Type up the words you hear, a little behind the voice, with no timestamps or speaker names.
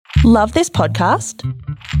Love this podcast?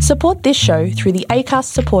 Support this show through the Acast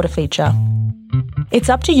supporter feature. It's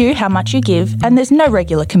up to you how much you give, and there's no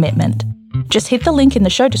regular commitment. Just hit the link in the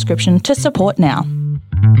show description to support now.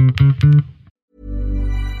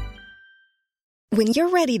 When you're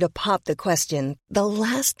ready to pop the question, the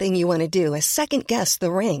last thing you want to do is second-guess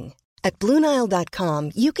the ring. At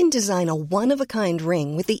BlueNile.com, you can design a one-of-a-kind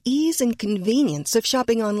ring with the ease and convenience of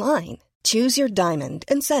shopping online. Choose your diamond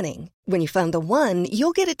and setting. When you find the one,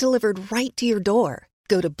 you'll get it delivered right to your door.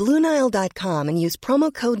 Go to BlueNile.com and use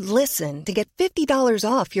promo code LISTEN to get $50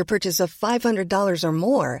 off your purchase of $500 or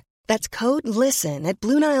more. That's code LISTEN at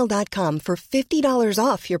BlueNile.com for $50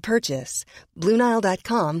 off your purchase.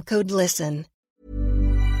 BlueNile.com, code LISTEN.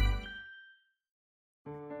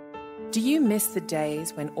 Do you miss the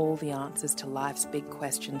days when all the answers to life's big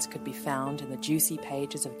questions could be found in the juicy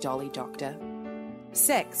pages of Dolly Doctor?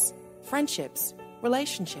 Sex, friendships,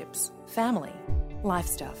 relationships, family, life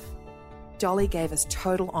stuff. Dolly gave us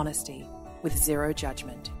total honesty with zero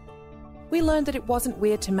judgment. We learned that it wasn't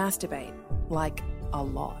weird to masturbate, like a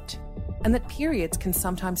lot, and that periods can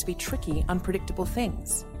sometimes be tricky, unpredictable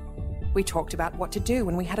things. We talked about what to do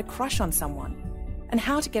when we had a crush on someone and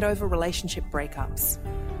how to get over relationship breakups.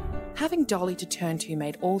 Having Dolly to turn to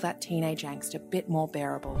made all that teenage angst a bit more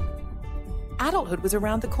bearable. Adulthood was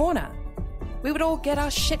around the corner. We would all get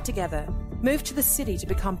our shit together, move to the city to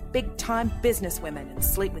become big-time businesswomen and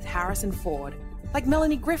sleep with Harrison Ford, like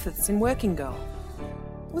Melanie Griffiths in Working Girl.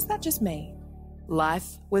 Was that just me?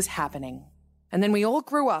 Life was happening. And then we all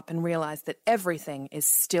grew up and realised that everything is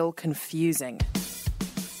still confusing.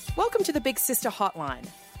 Welcome to the Big Sister Hotline.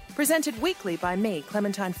 Presented weekly by me,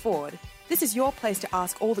 Clementine Ford, this is your place to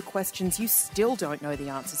ask all the questions you still don't know the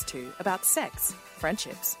answers to about sex,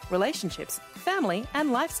 friendships, relationships, family,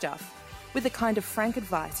 and life stuff, with the kind of frank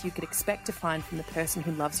advice you could expect to find from the person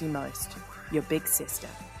who loves you most, your big sister.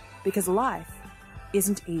 Because life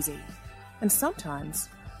isn't easy, and sometimes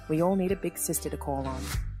we all need a big sister to call on.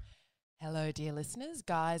 Hello, dear listeners,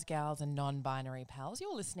 guys, gals, and non-binary pals.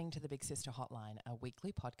 You're listening to the Big Sister Hotline, a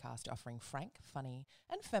weekly podcast offering frank, funny,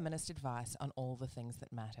 and feminist advice on all the things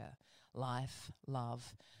that matter: life,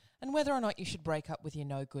 love, and whether or not you should break up with your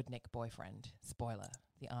no-good Nick boyfriend. Spoiler,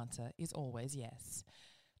 the answer is always yes.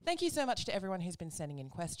 Thank you so much to everyone who's been sending in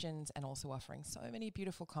questions and also offering so many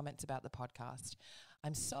beautiful comments about the podcast.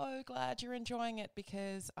 I'm so glad you're enjoying it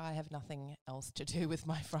because I have nothing else to do with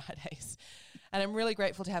my Fridays. And I'm really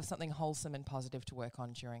grateful to have something wholesome and positive to work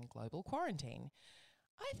on during global quarantine.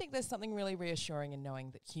 I think there's something really reassuring in knowing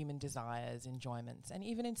that human desires, enjoyments, and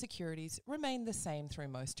even insecurities remain the same through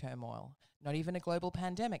most turmoil. Not even a global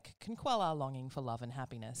pandemic can quell our longing for love and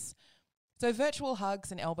happiness. So virtual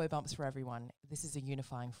hugs and elbow bumps for everyone. This is a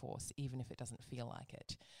unifying force, even if it doesn't feel like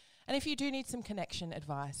it. And if you do need some connection,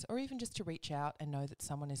 advice, or even just to reach out and know that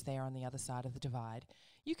someone is there on the other side of the divide,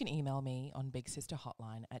 you can email me on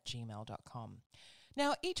bigsisterhotline@gmail.com.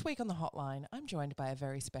 Now, each week on the hotline, I'm joined by a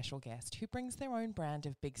very special guest who brings their own brand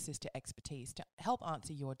of big sister expertise to help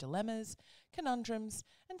answer your dilemmas, conundrums,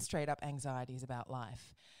 and straight-up anxieties about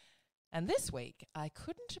life. And this week, I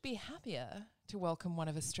couldn't be happier to welcome one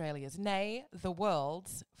of Australia's, nay, the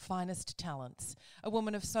world's finest talents, a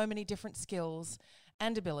woman of so many different skills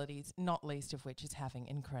and abilities, not least of which is having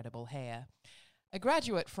incredible hair. A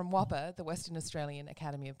graduate from WAAPA, the Western Australian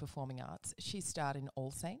Academy of Performing Arts, she starred in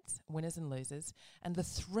All Saints, Winners and Losers, and the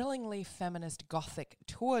thrillingly feminist gothic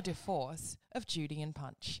tour de force of Judy and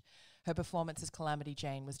Punch. Her performance as Calamity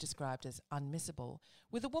Jane was described as unmissable,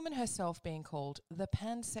 with the woman herself being called the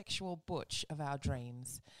pansexual butch of our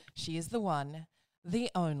dreams. She is the one, the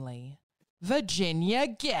only, Virginia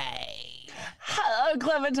Gay. Hello,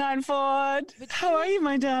 Clementine Ford. How are you,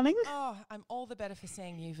 my darling? Oh, I'm all the better for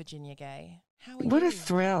seeing you, Virginia Gay. How are you? What a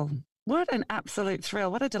thrill. What an absolute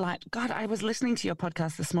thrill. What a delight. God, I was listening to your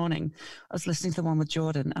podcast this morning. I was listening to the one with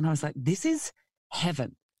Jordan, and I was like, this is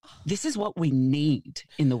heaven. This is what we need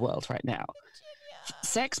in the world right now.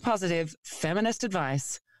 Sex positive, feminist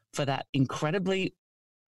advice for that incredibly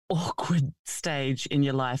awkward stage in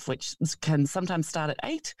your life, which can sometimes start at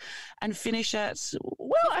 8 and finish at,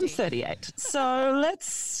 well, 50. I'm 38. So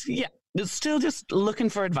still just looking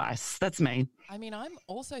for advice. That's me. I mean, I'm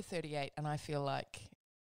also 38 and I feel like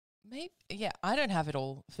I don't have it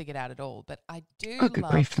all figured out at all, but I do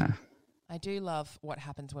I do love what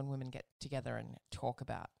happens when women get together and talk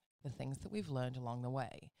about the things that we've learned along the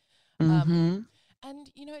way. And,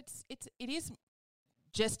 you know, it is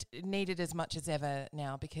just needed as much as ever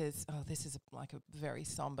now because, this is like a very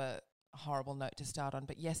somber, horrible note to start on.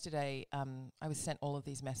 But yesterday I was sent all of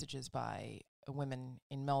these messages by women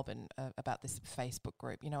in Melbourne about this Facebook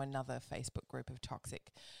group, you know, another Facebook group of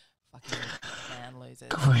toxic fucking man losers.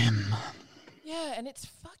 Grim. Yeah, and it's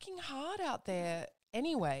fucking hard out there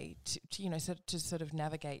anyway to sort of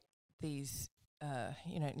navigate these,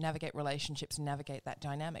 navigate relationships and navigate that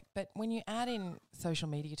dynamic. But when you add in social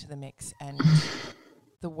media to the mix and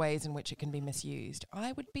the ways in which it can be misused,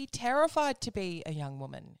 I would be terrified to be a young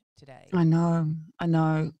woman today. I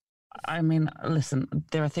know. I mean, listen,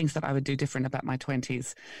 there are things that I would do different about my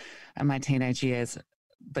 20s and my teenage years,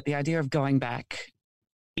 but the idea of going back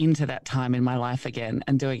into that time in my life again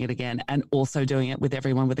and doing it again and also doing it with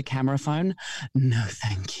everyone with a camera phone, no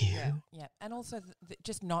thank you. Yeah. And also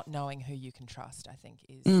just not knowing who you can trust, I think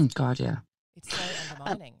is God, yeah. It's so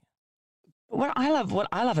undermining. What I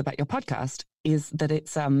love about your podcast is that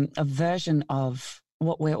it's a version of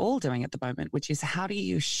what we're all doing at the moment, which is how do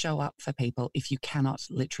you show up for people if you cannot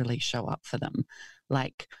literally show up for them?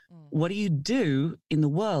 Like, what do you do in the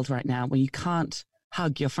world right now when you can't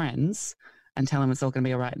hug your friends and tell them it's all going to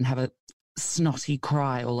be all right and have a snotty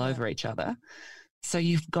cry all over each other? So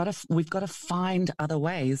we've got to find other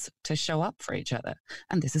ways to show up for each other.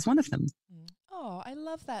 And this is one of them. Oh, I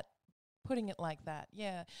love that. Putting it like that,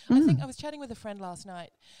 yeah. I think I was chatting with a friend last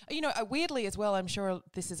night. Weirdly as well, I'm sure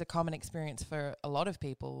this is a common experience for a lot of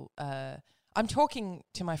people. I'm talking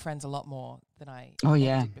to my friends a lot more than I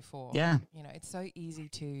did before. Yeah. It's so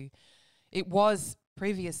easy it was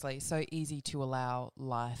previously so easy to allow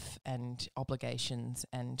life and obligations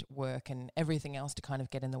and work and everything else to kind of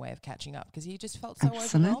get in the way of catching up because you just felt so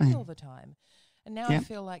overwhelmed all the time. And now I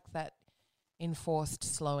feel like that enforced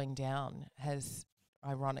slowing down has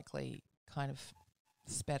ironically kind of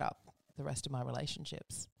sped up the rest of my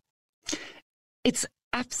relationships. It's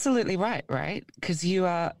absolutely right? Because you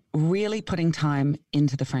are really putting time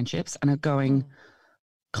into the friendships and are going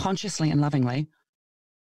consciously and lovingly,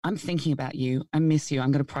 I'm thinking about you, I miss you,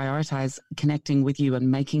 I'm going to prioritize connecting with you and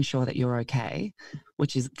making sure that you're okay,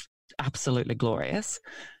 which is absolutely glorious.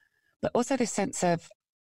 But also this sense of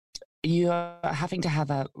you're having to have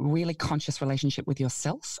a really conscious relationship with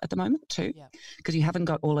yourself at the moment too, because you haven't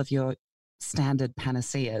got all of your standard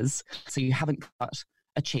panaceas. So you haven't got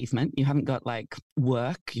achievement, you haven't got like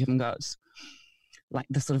work, you haven't got like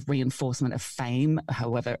the sort of reinforcement of fame,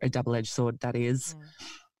 however a double-edged sword that is.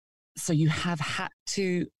 So you have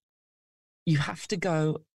to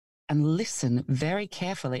go and listen very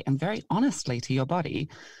carefully and very honestly to your body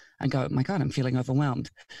and go, oh my God, I'm feeling overwhelmed.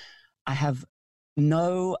 I have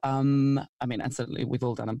no, and certainly we've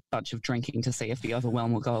all done a bunch of drinking to see if the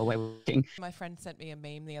overwhelm will go away. My friend sent me a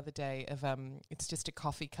meme the other day of it's just a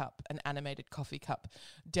coffee cup, an animated coffee cup,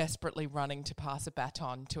 desperately running to pass a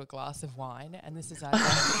baton to a glass of wine, and this is our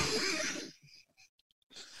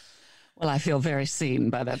Well, I feel very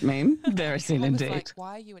seen by that meme. Very seen indeed. Like,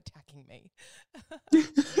 why are you attacking me?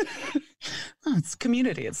 It's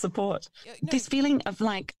community, it's support. No. This feeling of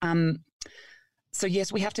like, so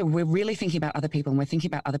yes, we're really thinking about other people and we're thinking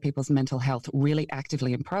about other people's mental health really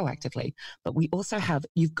actively and proactively. But we also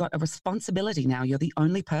you've got a responsibility now. You're the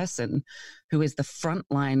only person who is the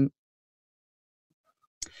frontline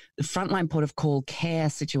port of call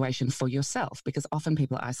care situation for yourself, because often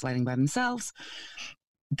people are isolating by themselves.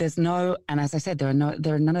 And as I said, there are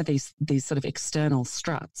none of these sort of external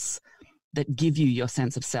struts that give you your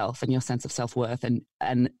sense of self and your sense of self-worth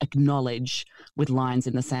and acknowledge with lines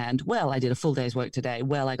in the sand, well, I did a full day's work today.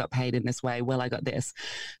 Well, I got paid in this way. Well, I got this.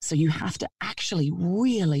 So you have to actually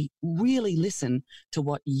really, really listen to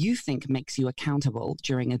what you think makes you accountable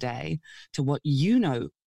during a day, to what you know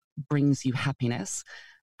brings you happiness,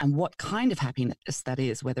 and what kind of happiness that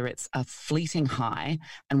is, whether it's a fleeting high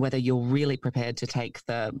and whether you're really prepared to take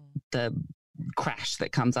the crash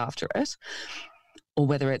that comes after it, or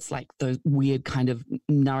whether it's like the weird kind of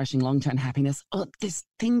nourishing long-term happiness. Oh, this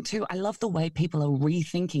thing too, I love the way people are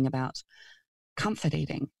rethinking about comfort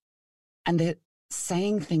eating. And they're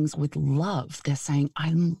saying things with love. They're saying,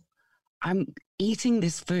 I'm eating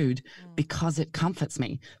this food because it comforts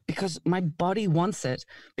me, because my body wants it,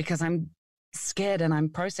 because I'm scared and I'm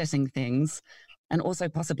processing things, and also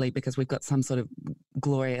possibly because we've got some sort of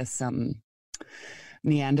glorious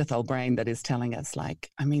Neanderthal brain that is telling us,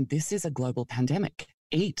 like, I mean, this is a global pandemic.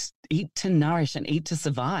 Eat to nourish and eat to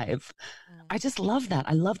survive. I just love that.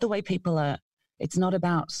 I love the way people are. It's not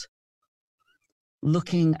about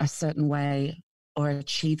looking a certain way or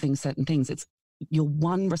achieving certain things. It's your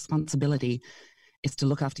one responsibility is to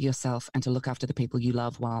look after yourself and to look after the people you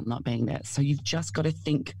love while not being there. So you've just got to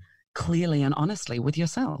think clearly and honestly with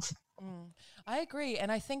yourself. I agree.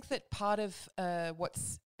 And I think that part of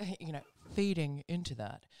what's, feeding into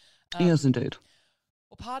that. Yes, indeed.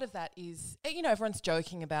 Well, part of that is, everyone's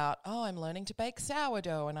joking about, I'm learning to bake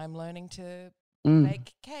sourdough and I'm learning to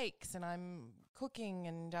bake cakes and I'm cooking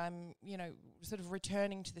and I'm, sort of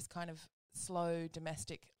returning to this kind of slow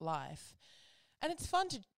domestic life. And it's fun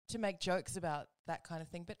to make jokes about that kind of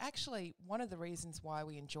thing. But actually, one of the reasons why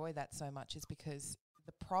we enjoy that so much is because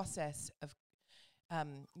the process of,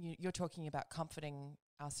 you're talking about comforting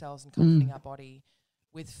ourselves and comforting our body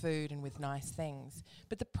with food and with nice things.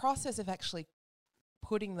 But the process of actually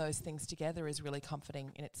putting those things together is really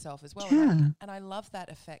comforting in itself as well. Yeah. And I love that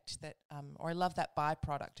effect that, or I love that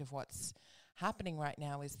byproduct of what's happening right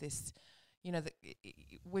now is this,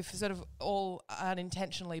 we've sort of all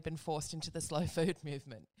unintentionally been forced into the slow food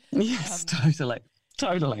movement. Yes, totally.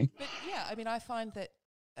 But yeah, I mean, I find that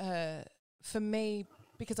for me,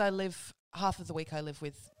 because half of the week I live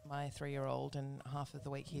with my 3-year-old and half of the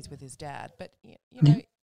week he's with his dad. But,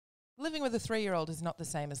 living with a 3-year-old is not the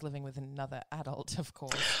same as living with another adult, of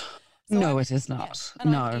course. So no, it is not. Yeah,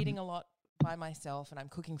 and no. I'm eating a lot by myself and I'm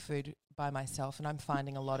cooking food by myself and I'm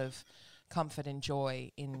finding a lot of comfort and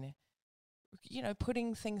joy in,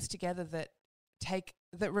 putting things together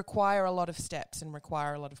that require a lot of steps and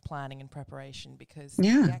require a lot of planning and preparation because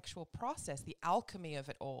the actual process, the alchemy of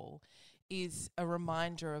it all is a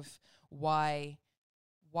reminder of why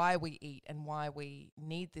we eat and why we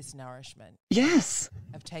need this nourishment. Yes.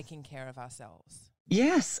 Of taking care of ourselves.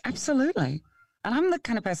 Yes, absolutely. And I'm the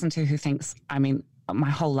kind of person too who thinks, my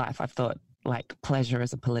whole life I've thought like pleasure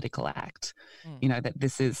is a political act, that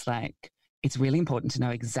this is like, it's really important to know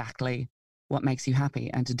exactly what makes you happy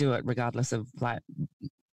and to do it regardless of like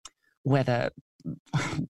whether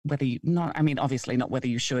you not, obviously not whether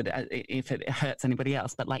you should if it hurts anybody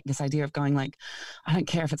else, but like this idea of going like, I don't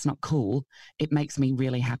care if it's not cool. It makes me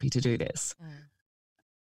really happy to do this.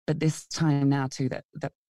 But this time now too, that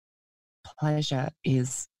pleasure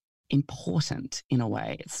is important in a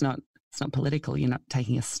way. It's not political. You're not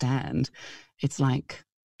taking a stand. It's like,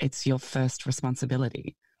 it's your first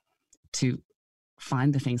responsibility to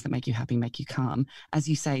find the things that make you happy, make you calm. As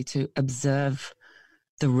you say, to observe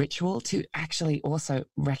the ritual, to actually also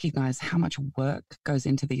recognize how much work goes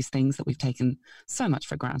into these things that we've taken so much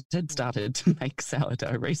for granted. Started to make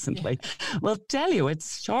sourdough recently. Yeah. Well, tell you, it's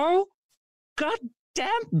so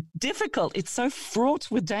goddamn difficult. It's so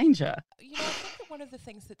fraught with danger. I think that one of the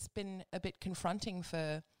things that's been a bit confronting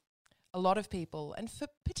for a lot of people, and for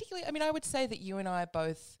particularly, I would say that you and I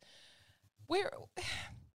both, we're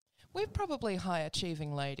probably high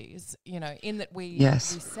achieving ladies, in that we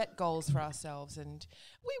set goals for ourselves and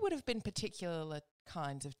we would have been particular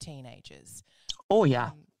kinds of teenagers. Oh,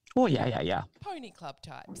 yeah. Yeah. Pony club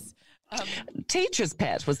types. Teacher's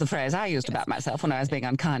pet was the phrase I used about myself when I was being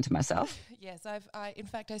unkind to myself. Yes, in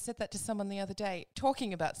fact, I said that to someone the other day.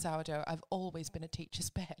 Talking about sourdough, I've always been a teacher's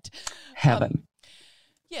pet. Heaven.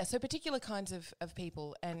 So particular kinds of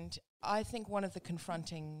people. And I think one of the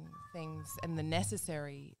confronting things and the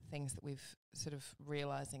necessary things that we've sort of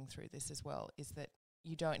realizing through this as well is that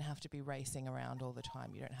you don't have to be racing around all the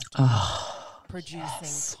time. You don't have to be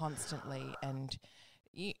producing constantly. And,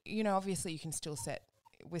 obviously you can still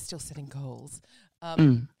we're still setting goals.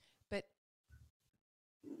 But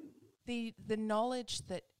the knowledge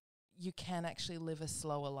that you can actually live a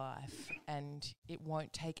slower life and it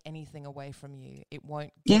won't take anything away from you. It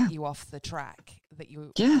won't get you off the track that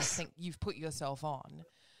you think you've put yourself on.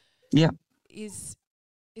 Yeah. Is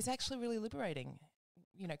actually really liberating.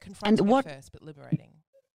 Confronting at first, but liberating.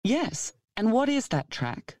 Yes. And what is that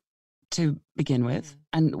track to begin with?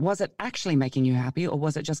 And was it actually making you happy, or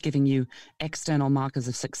was it just giving you external markers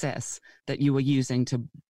of success that you were using to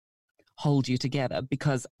hold you together?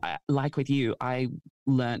 Because like with you, I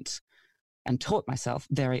learnt and taught myself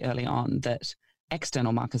very early on that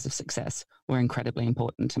external markers of success were incredibly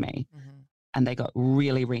important to me. And they got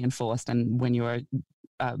really reinforced. And when you're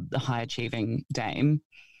the high achieving dame,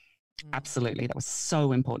 absolutely, that was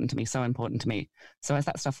so important to me. So as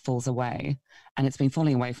that stuff falls away, and it's been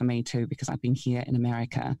falling away for me too, because I've been here in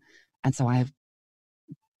America. And so I have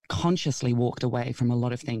consciously walked away from a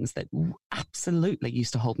lot of things that absolutely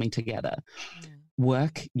used to hold me together.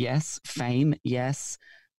 Work, yes. Fame, yes.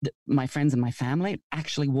 My friends and my family,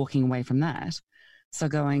 actually walking away from that. So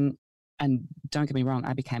going, and don't get me wrong,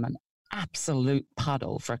 I became an absolute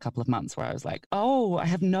puddle for a couple of months where I was like, oh, I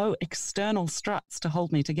have no external struts to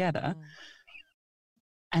hold me together.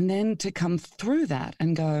 And then to come through that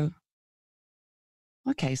and go,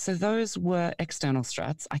 okay, so those were external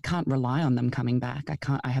struts. I can't rely on them coming back.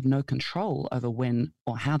 I have no control over when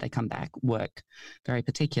or how they come back, work very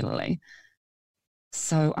particularly.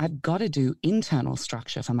 So I've got to do internal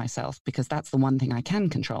structure for myself, because that's the one thing I can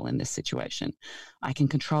control in this situation. I can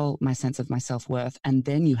control my sense of my self-worth. And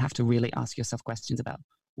then you have to really ask yourself questions about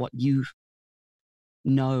what you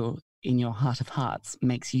know in your heart of hearts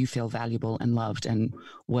makes you feel valuable and loved and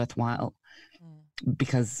worthwhile.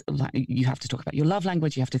 Because like, you have to talk about your love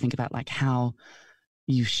language. You have to think about like how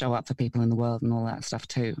you show up for people in the world and all that stuff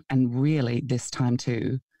too. And really this time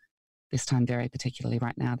very particularly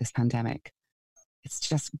right now, this pandemic, it's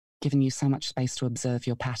just given you so much space to observe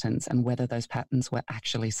your patterns and whether those patterns were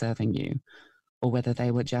actually serving you or whether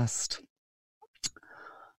they were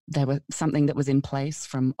something that was in place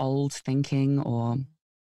from old thinking or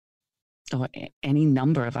any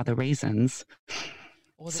number of other reasons.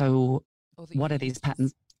 What are these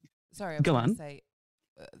patterns? Sorry, I was going to say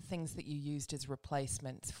things that you used as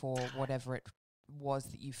replacements for whatever it was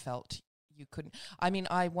that you felt you couldn't. I mean,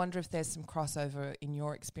 I wonder if there's some crossover in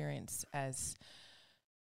your experience as,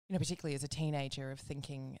 you know, particularly as a teenager, of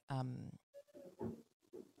thinking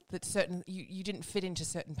that certain you didn't fit into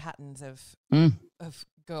certain patterns of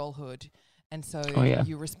girlhood, and so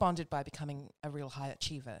you responded by becoming a real high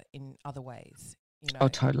achiever in other ways. You know? Oh,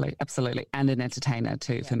 totally. Absolutely. And an entertainer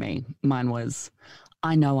too for me. Mine was,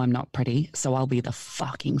 I know I'm not pretty, so I'll be the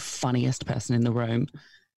fucking funniest person in the room.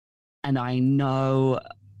 And I know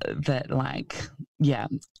that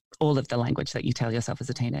all of the language that you tell yourself as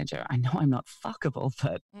a teenager, I know I'm not fuckable,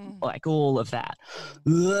 but like all of that.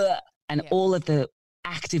 And all of the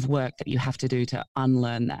active work that you have to do to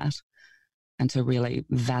unlearn that and to really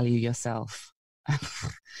value yourself.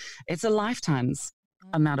 It's a lifetime's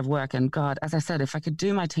amount of work. And God, as I said, if I could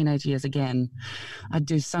do my teenage years again, I'd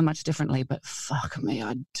do so much differently, but fuck me,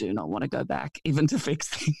 I do not want to go back even to fix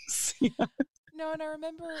things. No, and I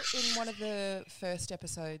remember in one of the first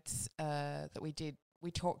episodes that we did, we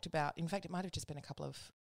talked about, in fact, it might have just been a couple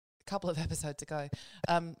of episodes ago.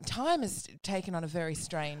 Time has taken on a very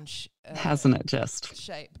strange hasn't it just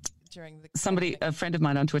shape during the a friend of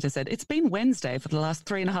mine on Twitter said, it's been Wednesday for the last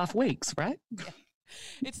 3.5 weeks, right? Yeah.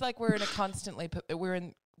 It's like we're constantly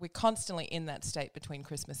in that state between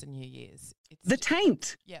Christmas and New Year's. It's the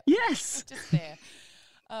taint. Yeah. Yes. Just there.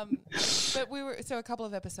 But a couple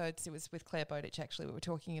of episodes, it was with Claire Bowditch actually, we were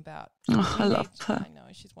talking about I love her. I know,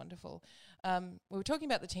 she's wonderful. We were talking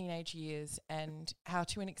about the teenage years and how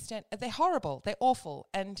to an extent, they're horrible, they're awful.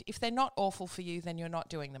 And if they're not awful for you, then you're not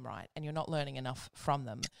doing them right and you're not learning enough from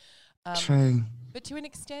them. True. But to an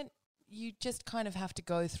extent, you just kind of have to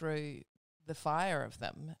go through the fire of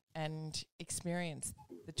them and experience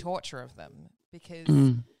the torture of them because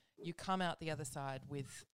you come out the other side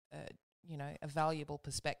with a valuable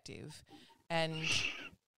perspective. And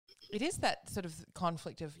it is that sort of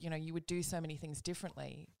conflict of, you would do so many things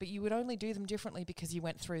differently, but you would only do them differently because you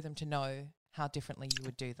went through them to know how differently you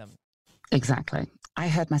would do them. Exactly. I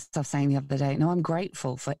heard myself saying the other day, no, I'm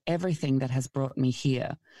grateful for everything that has brought me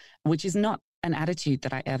here, which is not an attitude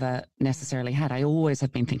that I ever necessarily had. I always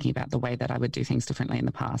have been thinking about the way that I would do things differently in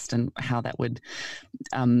the past and how that would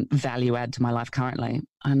value add to my life currently.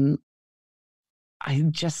 And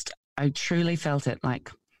I truly felt it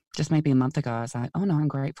like just maybe a month ago. I was like, oh no, I'm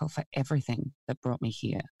grateful for everything that brought me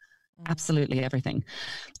here. Absolutely everything.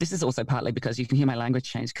 This is also partly because you can hear my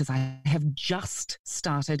language change because I have just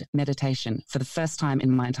started meditation for the first time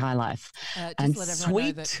in my entire life. Just let everyone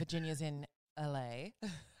know that Virginia's in LA.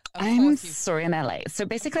 I'm in LA. So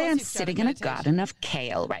basically I'm sitting in a garden of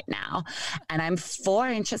kale right now and I'm 4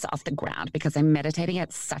 inches off the ground because I'm meditating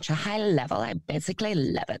at such a high level. I basically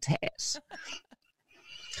levitate.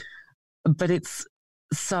 But it's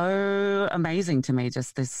so amazing to me,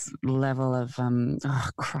 just this level of,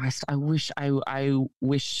 Christ, I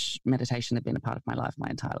wish meditation had been a part of my life my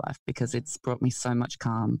entire life because it's brought me so much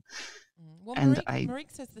calm. Well,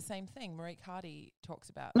 Marique says the same thing. Marique Hardy talks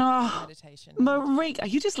about meditation. Marique, are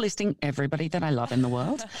you just listing everybody that I love in the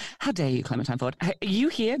world? How dare you, Clementine Ford? Are you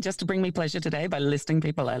here just to bring me pleasure today by listing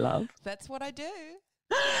people I love? That's what I do.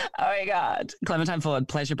 Oh my God. Clementine Ford,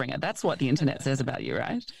 pleasure bringer. That's what the internet says about you,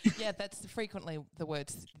 right? Yeah, that's frequently the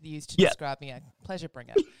words used to describe me, a pleasure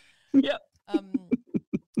bringer. Yep.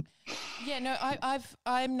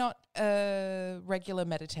 I'm not a regular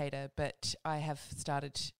meditator, but I have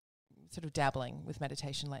started sort of dabbling with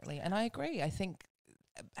meditation lately. And I agree. I think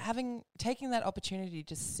taking that opportunity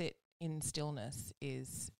to sit in stillness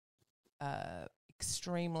is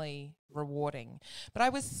extremely rewarding. But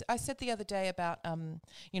I said the other day about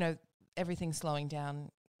everything slowing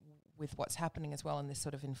down with what's happening as well, and this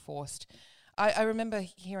sort of enforced. I remember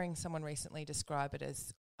hearing someone recently describe it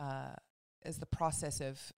as the process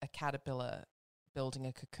of a caterpillar building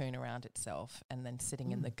a cocoon around itself and then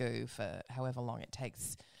sitting in the goo for however long it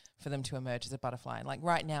takes for them to emerge as a butterfly. And like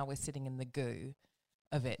right now we're sitting in the goo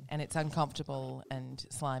of it and it's uncomfortable and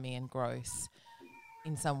slimy and gross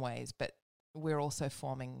in some ways, but we're also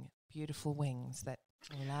forming beautiful wings that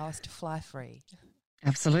allow us to fly free.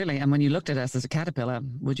 Absolutely. And when you looked at us as a caterpillar,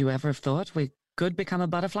 would you ever have thought we could become a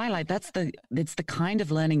butterfly? Like it's the kind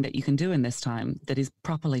of learning that you can do in this time that is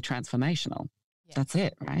properly transformational. Yes. That's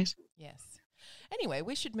it, right? Yes. Anyway,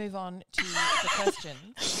 we should move on to the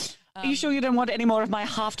questions. Are you sure you don't want any more of my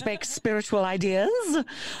half-baked spiritual ideas?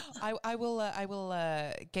 I will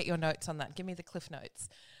get your notes on that. Give me the cliff notes,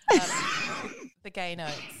 the gay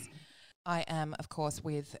notes. I am, of course,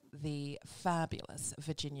 with the fabulous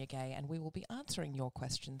Virginia Gay, and we will be answering your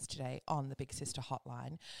questions today on the Big Sister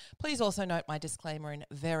Hotline. Please also note my disclaimer in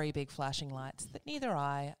very big flashing lights that neither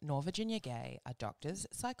I nor Virginia Gay are doctors,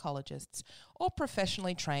 psychologists, or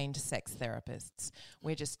professionally trained sex therapists.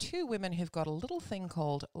 We're just two women who've got a little thing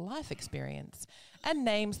called life experience and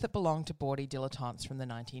names that belong to bawdy dilettantes from the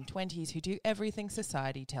 1920s who do everything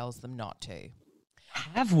society tells them not to.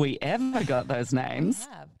 Have we ever got those names?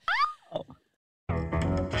 We have. Oh.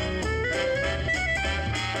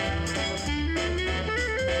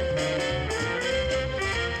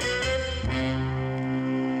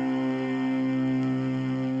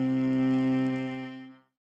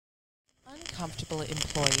 Uncomfortable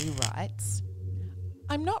employee writes,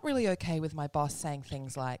 I'm not really okay with my boss saying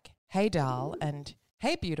things like, hey, doll, and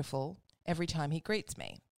hey, beautiful, every time he greets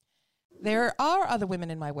me. There are other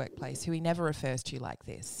women in my workplace who he never refers to like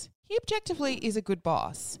this. He objectively is a good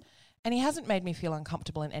boss, and he hasn't made me feel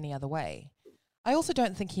uncomfortable in any other way. I also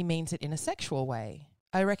don't think he means it in a sexual way.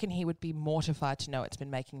 I reckon he would be mortified to know it's been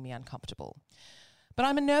making me uncomfortable. But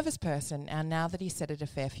I'm a nervous person, and now that he said it a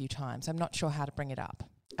fair few times, I'm not sure how to bring it up.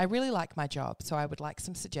 I really like my job, so I would like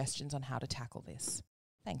some suggestions on how to tackle this.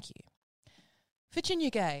 Thank you. Virginia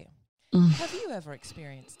Gay, have you ever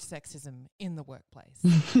experienced sexism in the workplace?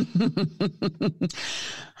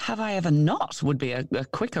 Have I ever not would be a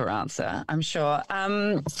quicker answer, I'm sure.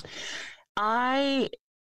 I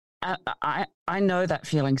know that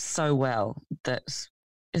feeling so well. That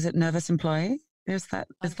is it. Nervous employee? Is that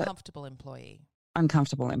Uncomfortable employee?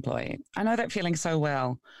 Uncomfortable employee. I know that feeling so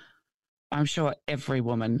well. I'm sure every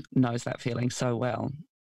woman knows that feeling so well.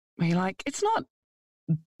 Where you're like, it's not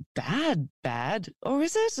bad, or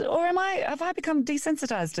is it? Or have I become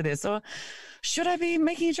desensitized to this? Or should I be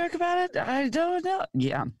making a joke about it? I don't know.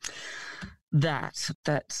 Yeah. That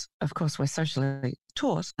of course we're socially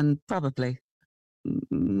taught, and probably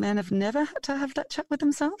men have never had to have that chat with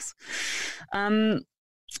themselves.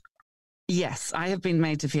 Yes, I have been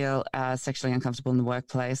made to feel sexually uncomfortable in the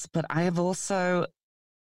workplace, but I have also,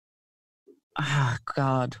 oh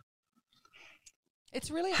God. It's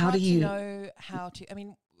really hard to know how to, I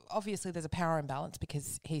mean, obviously there's a power imbalance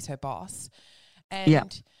because he's her boss.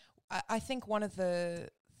 And I think one of the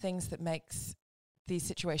things that makes these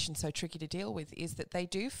situations so tricky to deal with is that they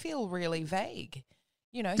do feel really vague.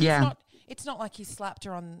 You know, it's not like he slapped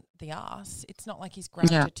her on the ass. It's not like he's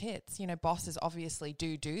grabbed her tits. You know, bosses obviously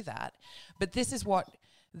do that. But this is why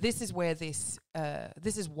this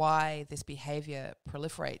behavior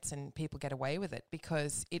proliferates and people get away with it,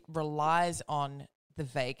 because it relies on the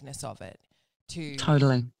vagueness of it to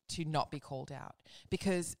not be called out,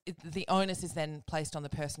 because the onus is then placed on the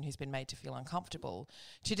person who's been made to feel uncomfortable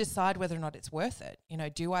to decide whether or not it's worth it. You know,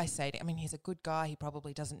 do I say I mean, he's a good guy, he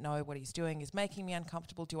probably doesn't know what he's doing, is making me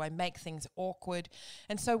uncomfortable. Do I make things awkward?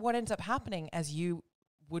 And so what ends up happening, as you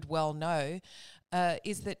would well know,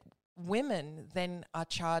 is that women then are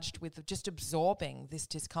charged with just absorbing this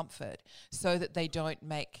discomfort so that they don't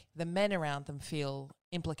make the men around them feel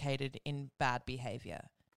implicated in bad behavior.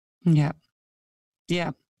 Yeah.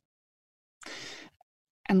 Yeah.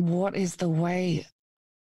 And what is the way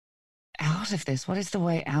out of this? What is the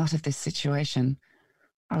way out of this situation?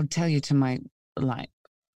 I'll tell you, to my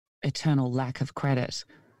eternal lack of credit,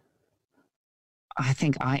 I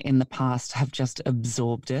think I, in the past, have just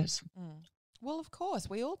absorbed it. Mm. Well, of course,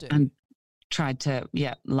 we all do. And tried to,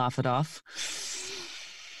 laugh it off.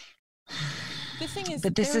 The thing is,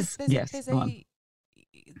 but there's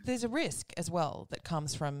a risk as well that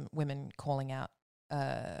comes from women calling out,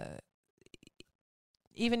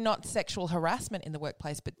 even not sexual harassment in the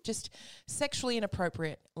workplace, but just sexually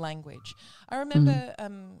inappropriate language. I remember,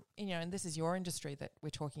 and this is your industry that we're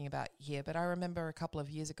talking about here, but I remember a couple of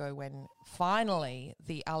years ago when finally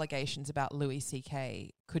the allegations about Louis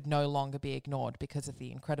C.K. could no longer be ignored because of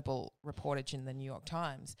the incredible reportage in the New York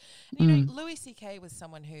Times. And, you know, Louis C.K. was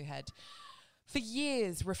someone who had for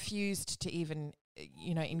years refused to even,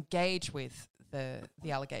 engage with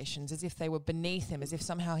the allegations, as if they were beneath him, as if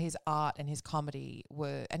somehow his art and his comedy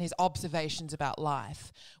and his observations about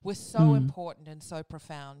life were so important and so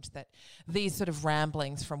profound that these sort of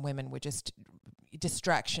ramblings from women were just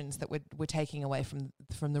distractions that were taking away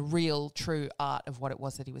from the real, true art of what it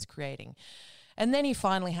was that he was creating. And then he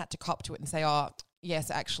finally had to cop to it and say,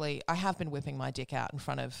 yes, actually, I have been whipping my dick out in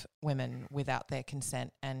front of women without their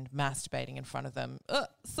consent and masturbating in front of them.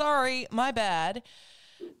 Sorry, my bad.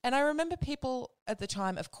 And I remember people at the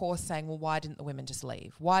time, of course, saying, well, why didn't the women just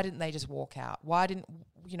leave? Why didn't they just walk out? Why didn't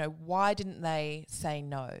they say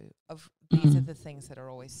no? These are the things that are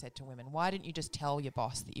always said to women. Why didn't you just tell your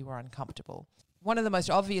boss that you were uncomfortable? One of the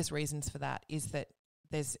most obvious reasons for that is that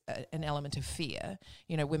there's an element of fear.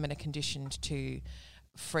 You know, women are conditioned to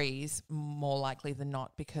freeze more likely than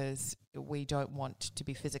not because we don't want to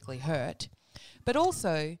be physically hurt. But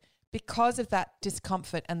also because of that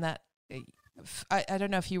discomfort and that, I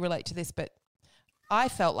don't know if you relate to this, but I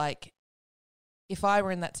felt like if I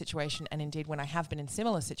were in that situation, and indeed when I have been in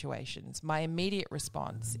similar situations, my immediate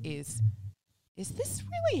response is this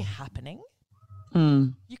really happening?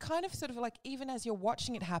 You kind of sort of like, even as you're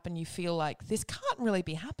watching it happen, you feel like this can't really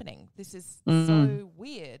be happening. This is so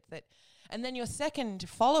weird that, and then your second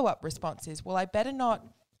follow-up response is, well, I better not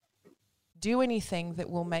do anything that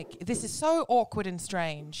will make, this is so awkward and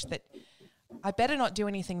strange that I better not do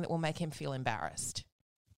anything that will make him feel embarrassed.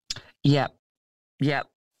 Yep.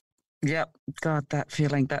 God, that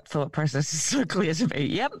feeling, that thought process is so clear to me.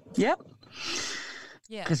 Yep. Yeah.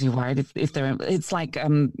 Because you're worried if they're, it's like,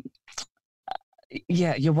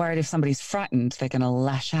 you're worried if somebody's frightened, they're going to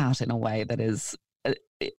lash out in a way that is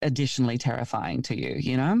additionally terrifying to you,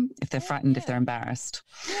 you know, if they're frightened, if they're embarrassed.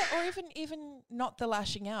 Yeah, or even not the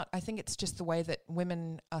lashing out. I think it's just the way that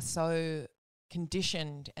women are so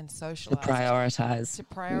conditioned and socialized to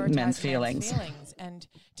prioritize men's feelings and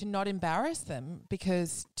to not embarrass them,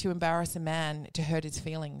 because to embarrass a man, to hurt his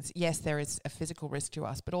feelings, yes, there is a physical risk to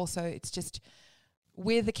us, but also it's just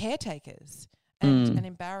we're the caretakers, and an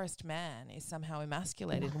embarrassed man is somehow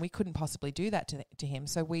emasculated, and we couldn't possibly do that to him.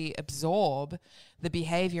 So we absorb the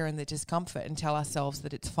behavior and the discomfort and tell ourselves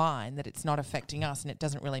that it's fine, that it's not affecting us and it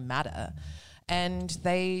doesn't really matter, and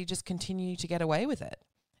they just continue to get away with it.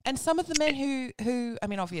 And some of the men who I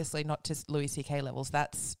mean, obviously not to Louis C.K. levels,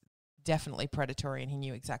 that's definitely predatory and he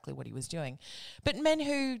knew exactly what he was doing. But men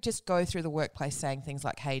who just go through the workplace saying things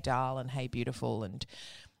like, hey, doll, and hey, beautiful, and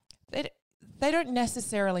they don't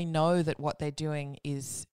necessarily know that what they're doing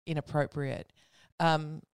is inappropriate.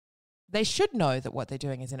 They should know that what they're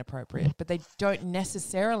doing is inappropriate, but they don't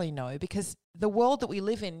necessarily know, because the world that we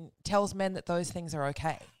live in tells men that those things are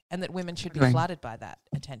okay, and that women should be flattered by that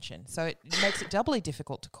attention. So it makes it doubly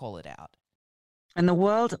difficult to call it out. And the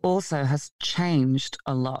world also has changed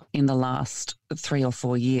a lot in the last 3 or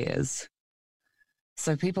 4 years.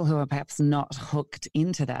 So people who are perhaps not hooked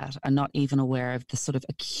into that are not even aware of the sort of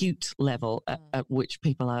acute level at which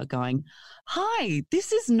people are going, hi,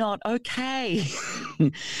 this is not okay.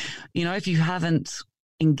 You know, if you haven't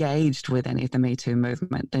engaged with any of the Me Too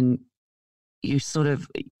movement, then you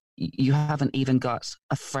haven't even got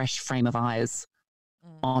a fresh frame of eyes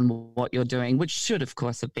on what you're doing, which should, of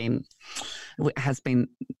course, has been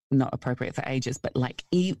not appropriate for ages, but like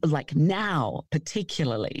now,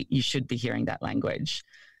 particularly, you should be hearing that language.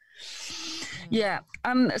 Yeah.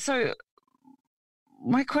 So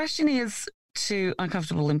my question is to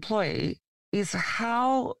Uncomfortable Employee is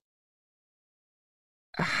how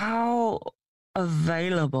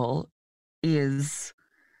available is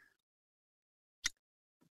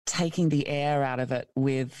taking the air out of it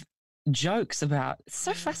with jokes about, it's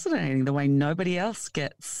so fascinating the way nobody else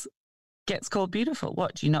gets called beautiful.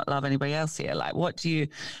 What, do you not love anybody else here? Like, what do you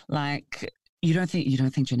like? You don't think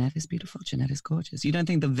Jeanette is beautiful? Jeanette is gorgeous. You don't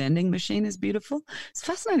think the vending machine is beautiful? It's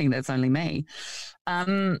fascinating that it's only me.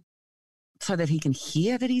 So that he can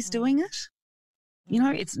hear that he's doing it. You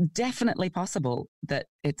know, it's definitely possible that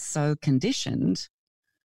it's so conditioned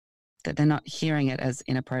that they're not hearing it as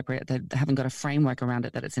inappropriate. They haven't got a framework around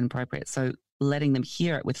it that it's inappropriate. So letting them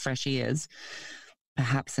hear it with fresh ears,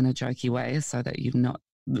 perhaps in a jokey way, so that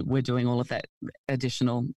we're doing all of that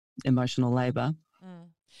additional emotional labor.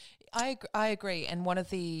 I agree. And one of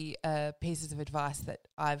the pieces of advice that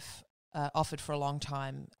I've offered for a long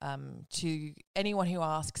time to anyone who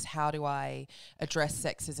asks, how do I address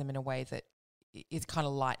sexism in a way that is kind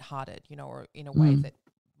of lighthearted, you know, or in a way that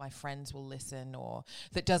my friends will listen or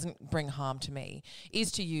that doesn't bring harm to me,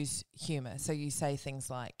 is to use humor. So you say things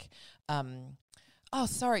like, oh,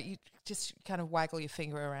 sorry, you just kind of waggle your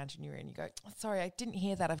finger around in your ear and you go, oh, sorry, I didn't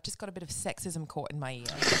hear that. I've just got a bit of sexism caught in my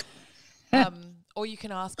ear. Or you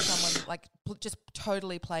can ask someone, like, just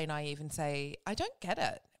totally play naive and say, I don't get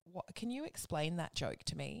it. Can you explain that joke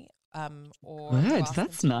to me? Or Good,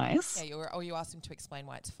 that's nice. Yeah, or you ask them to explain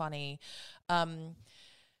why it's funny.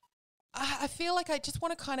 I feel like I just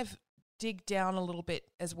want to kind of dig down a little bit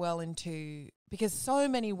as well into, because so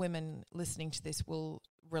many women listening to this will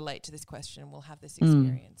relate to this question and will have this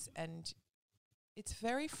experience. And it's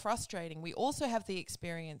very frustrating. We also have the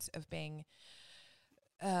experience of being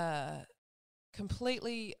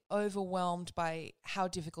completely overwhelmed by how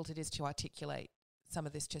difficult it is to articulate some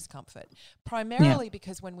of this discomfort, primarily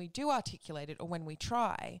because when we do articulate it or when we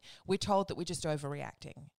try, we're told that we're just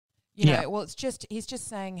overreacting. You know, well, he's just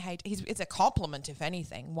saying, hey, it's a compliment, if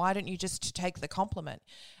anything. Why don't you just take the compliment?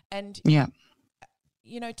 And,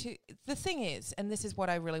 you know, the thing is, and this is what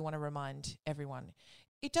I really want to remind everyone,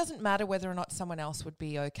 it doesn't matter whether or not someone else would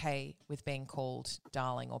be okay with being called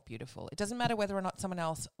darling or beautiful. It doesn't matter whether or not someone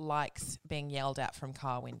else likes being yelled at from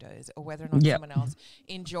car windows or whether or not someone else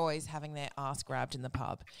enjoys having their ass grabbed in the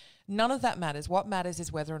pub. None of that matters. What matters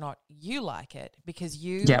is whether or not you like it, because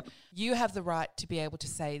you have the right to be able to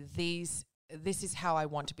say this is how I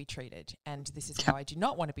want to be treated and this is how I do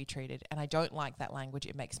not want to be treated, and I don't like that language.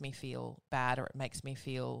 It makes me feel bad, or it makes me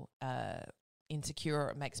feel insecure,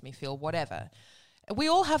 or it makes me feel whatever. We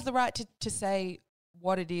all have the right to say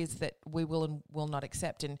what it is that we will and will not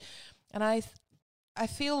accept. And I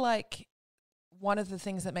feel like one of the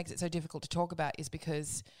things that makes it so difficult to talk about is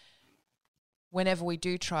because whenever we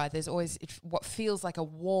do try, there's always what feels like a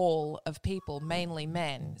wall of people, mainly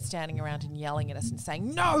men, standing around and yelling at us and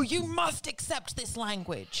saying, no, you must accept this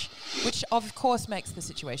language, which of course makes the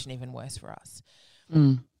situation even worse for us.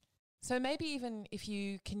 So maybe even if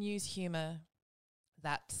you can use humour,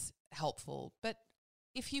 that's helpful. But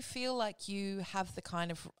if you feel like you have the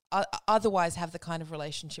kind of otherwise have the kind of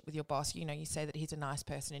relationship with your boss, you know, you say that he's a nice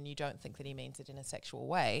person and you don't think that he means it in a sexual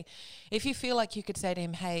way. If you feel like you could say to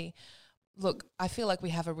him, hey, look, I feel like we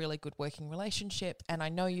have a really good working relationship and I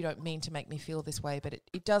know you don't mean to make me feel this way, but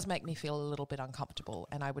it does make me feel a little bit uncomfortable,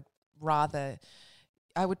 and I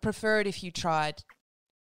would prefer it if you tried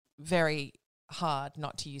very hard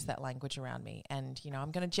not to use that language around me. And, you know,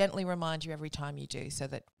 I'm going to gently remind you every time you do so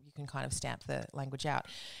that you can kind of stamp the language out.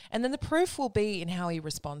 And then the proof will be in how he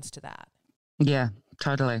responds to that. Yeah,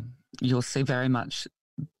 totally. You'll see very much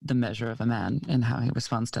the measure of a man in how he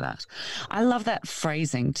responds to that. I love that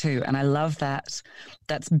phrasing too. And I love that's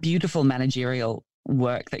beautiful managerial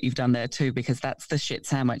work that you've done there too, because that's the shit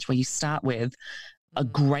sandwich where you start with a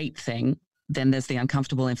great thing, then there's the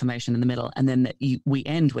uncomfortable information in the middle, and then we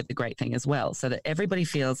end with the great thing as well, so that everybody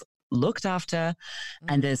feels looked after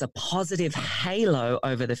and there's a positive halo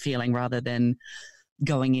over the feeling, rather than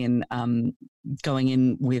going in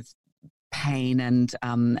with pain and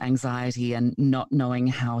anxiety and not knowing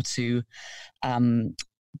how to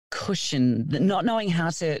cushion, not knowing how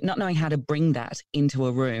to bring that into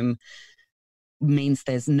a room means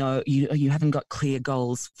there's you haven't got clear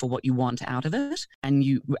goals for what you want out of it, and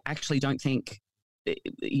you actually don't think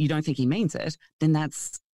he means it. Then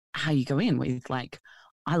that's how you go in with, like,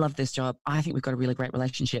 I love this job, I think we've got a really great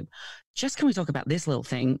relationship, just can we talk about this little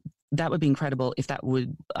thing? That would be incredible if that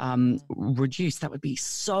would reduce. That would be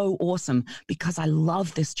so awesome, because I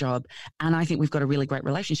love this job and I think we've got a really great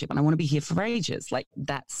relationship and I want to be here for ages, like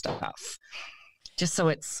that stuff. Just so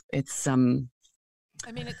it's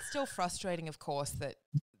I mean, it's still frustrating, of course, that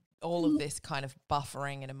all of this kind of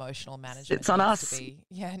buffering and emotional management it's on us.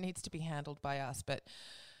 Needs to be handled by us. But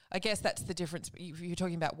I guess that's the difference. You're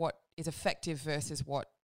talking about what is effective versus what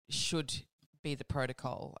should be the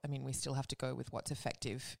protocol. I mean, we still have to go with what's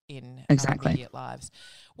effective in our immediate lives.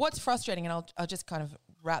 What's frustrating, and I'll just kind of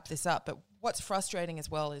wrap this up, but what's frustrating as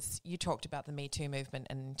well is you talked about the Me Too movement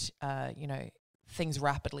and, you know, things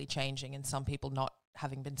rapidly changing and some people not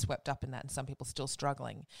having been swept up in that and some people still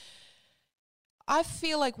struggling. I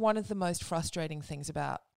feel like one of the most frustrating things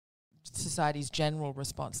about society's general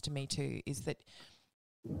response to Me Too is that,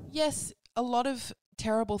 yes, a lot of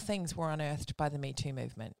terrible things were unearthed by the Me Too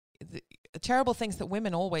movement. The terrible things that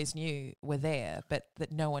women always knew were there, but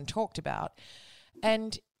that no one talked about.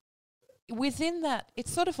 And within that,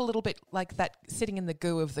 it's sort of a little bit like that sitting in the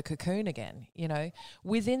goo of the cocoon again, you know.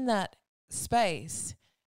 Within that space,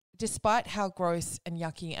 despite how gross and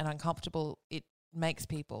yucky and uncomfortable it makes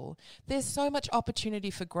people, there's so much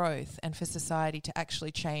opportunity for growth and for society to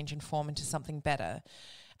actually change and form into something better.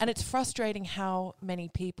 And it's frustrating how many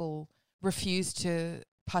people refuse to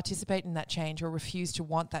participate in that change or refuse to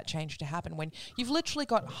want that change to happen, when you've literally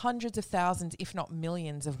got hundreds of thousands, if not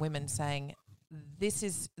millions, of women saying,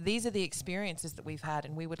 these are the experiences that we've had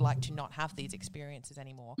and we would like to not have these experiences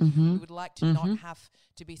anymore. We would like to not have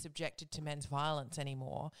to be subjected to men's violence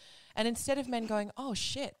anymore. And instead of men going, oh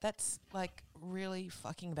shit, that's like really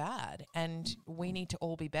fucking bad and we need to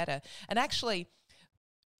all be better. And actually,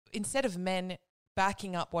 instead of men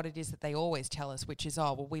backing up what it is that they always tell us, which is,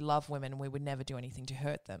 oh, well, we love women and we would never do anything to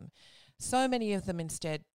hurt them, so many of them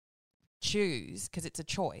instead choose, because it's a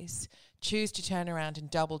choice, choose to turn around and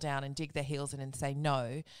double down and dig their heels in and say,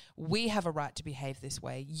 no, we have a right to behave this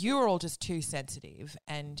way. You're all just too sensitive,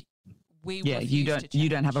 and we refuse to change. You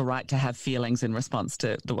don't have a right to have feelings in response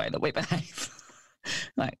to the way that we behave.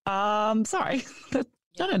 Like, sorry.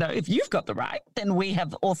 No. If you've got the right, then we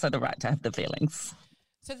have also the right to have the feelings.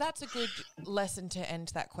 So that's a good lesson to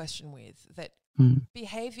end that question with, that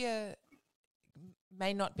behavior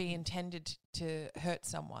may not be intended to hurt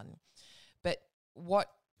someone, but what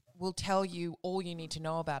will tell you all you need to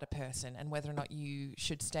know about a person and whether or not you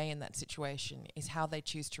should stay in that situation is how they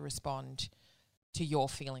choose to respond to your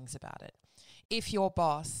feelings about it. If your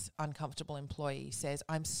boss, uncomfortable employee, says,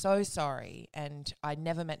 I'm so sorry and I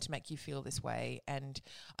never meant to make you feel this way, and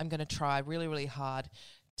I'm going to try really, really hard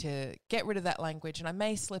to get rid of that language, and I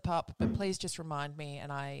may slip up, but please just remind me,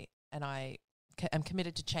 and I am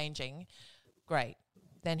committed to changing, great.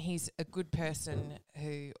 Then he's a good person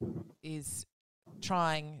who is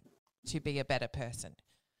trying to be a better person,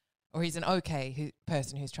 or he's an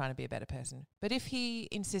person who's trying to be a better person. But if he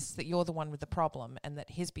insists that you're the one with the problem and that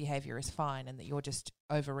his behavior is fine and that you're just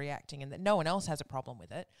overreacting and that no one else has a problem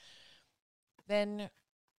with it, then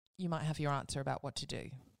you might have your answer about what to do.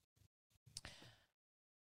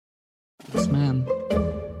 Yes, ma'am.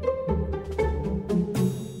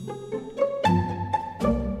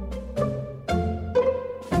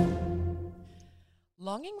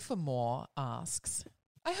 Longing for More asks,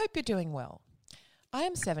 I hope you're doing well. I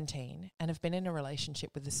am 17 and have been in a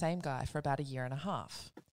relationship with the same guy for about 1.5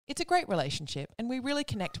 years. It's a great relationship and we really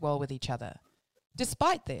connect well with each other.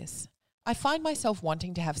 Despite this, I find myself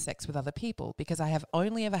wanting to have sex with other people because I have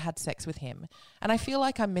only ever had sex with him, and I feel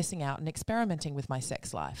like I'm missing out and experimenting with my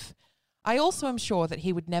sex life. I also am sure that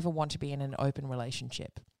he would never want to be in an open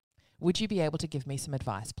relationship. Would you be able to give me some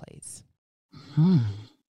advice, please?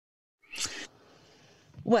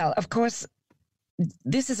 Well, of course,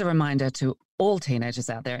 this is a reminder to all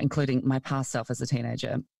teenagers out there, including my past self as a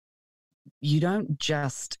teenager. You don't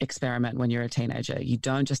just experiment when you're a teenager. You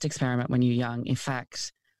don't just experiment when you're young. In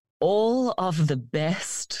fact, all of the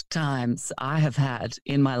best times I have had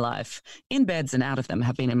in my life, in beds and out of them,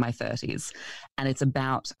 have been in my 30s. And it's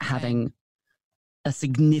about having a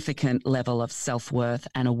significant level of self-worth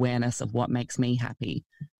and awareness of what makes me happy.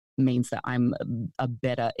 Means that I'm a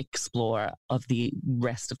better explorer of the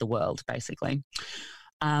rest of the world, basically.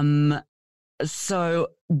 So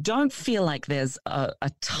don't feel like there's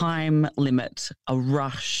a time limit, a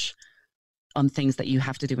rush on things that you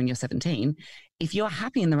have to do when you're 17. If you're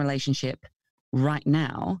happy in the relationship right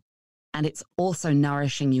now, and it's also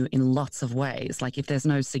nourishing you in lots of ways, like if there's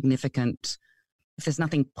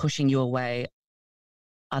nothing pushing you away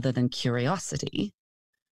other than curiosity,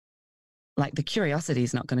 like the curiosity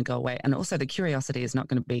is not going to go away. And also the curiosity is not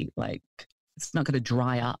going to be like, it's not going to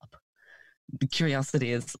dry up. The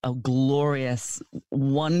curiosity is a glorious,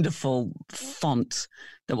 wonderful font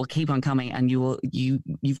that will keep on coming. And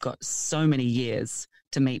you've got so many years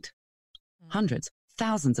to meet hundreds,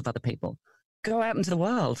 thousands of other people. Go out into the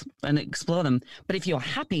world and explore them. But if you're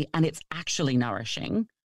happy and it's actually nourishing,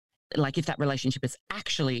 like if that relationship is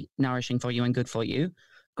actually nourishing for you and good for you,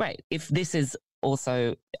 great. If this is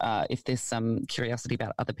also, if this curiosity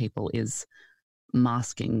about other people is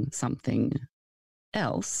masking something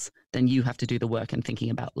else, then you have to do the work and thinking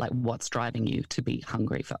about like what's driving you to be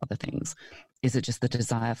hungry for other things. Is it just the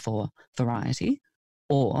desire for variety,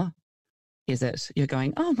 or is it you're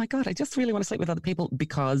going, oh my God, I just really want to sleep with other people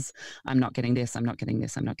because I'm not getting this, I'm not getting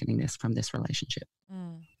this, I'm not getting this from this relationship.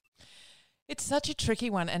 It's such a tricky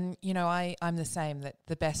one. And, you know, I'm the same, that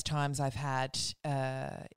the best times I've had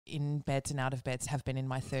in beds and out of beds have been in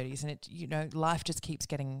my 30s. And, life just keeps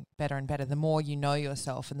getting better and better. The more you know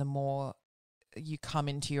yourself and the more you come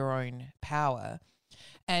into your own power.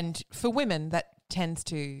 And for women, that tends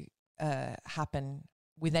to happen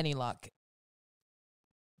with any luck,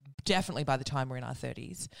 definitely by the time we're in our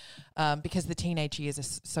 30s, because the teenage years are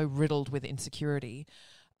so riddled with insecurity.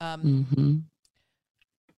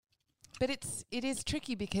 But it is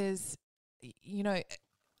tricky because,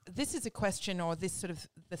 this is a question, or this sort of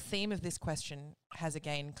the theme of this question has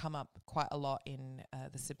again come up quite a lot in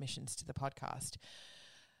the submissions to the podcast.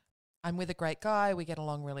 I'm with a great guy. We get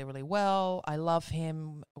along really, really well. I love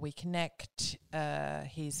him. We connect.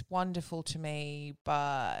 He's wonderful to me,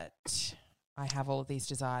 but I have all of these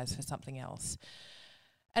desires for something else.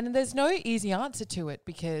 And there's no easy answer to it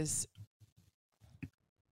because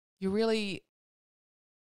you're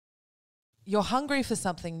hungry for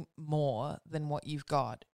something more than what you've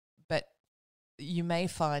got, but you may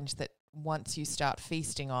find that once you start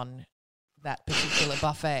feasting on that particular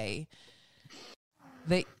buffet,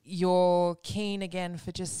 that you're keen again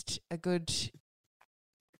for just a good,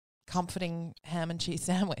 comforting ham and cheese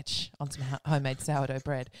sandwich on some homemade sourdough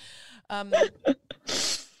bread.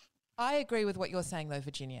 I agree with what you're saying, though,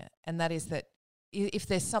 Virginia, and that is that if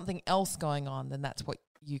there's something else going on, then that's what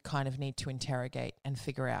you kind of need to interrogate and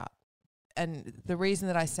figure out. And the reason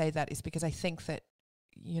that I say that is because I think that,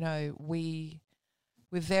 you know, we're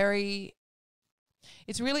very –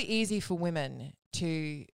 it's really easy for women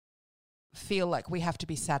to feel like we have to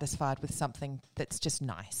be satisfied with something that's just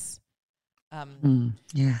nice.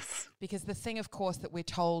 Yes. Because the thing, of course, that we're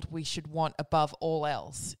told we should want above all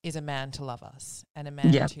else is a man to love us and a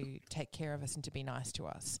man to take care of us and to be nice to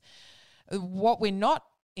us. What we're not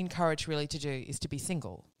encouraged really to do is to be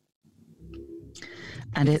single.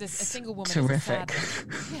 And because it's a single woman terrific.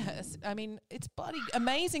 Yes. I mean, it's bloody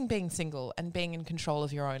amazing being single and being in control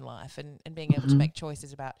of your own life and being able to make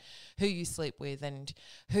choices about who you sleep with and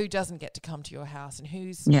who doesn't get to come to your house and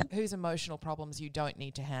whose emotional problems you don't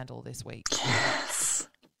need to handle this week. Yes.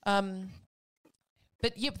 But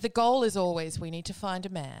the goal is always we need to find a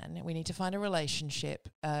man, we need to find a relationship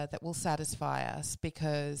that will satisfy us,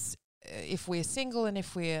 because if we're single and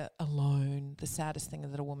if we're alone, the saddest thing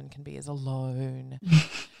that a woman can be is alone.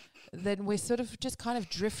 Then we're sort of just kind of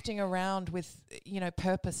drifting around with, you know,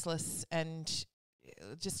 purposeless and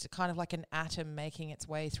just kind of like an atom making its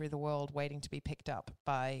way through the world, waiting to be picked up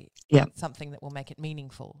by something that will make it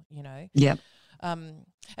meaningful, you know? Yeah. I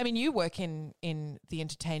mean, you work in the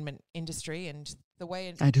entertainment industry, and the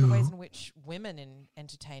ways in which women in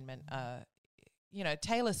entertainment you know,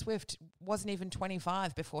 Taylor Swift wasn't even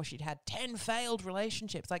 25 before she'd had 10 failed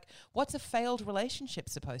relationships. Like, what's a failed relationship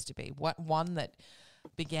supposed to be? What one that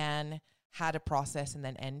began, had a process, and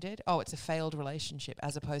then ended? Oh, it's a failed relationship,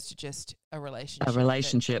 as opposed to just a relationship. A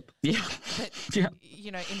relationship, that,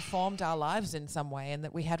 you know, informed our lives in some way, and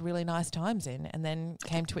that we had really nice times in, and then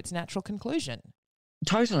came to its natural conclusion.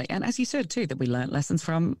 Totally. And as you said too, that we learnt lessons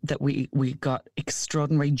from, that we got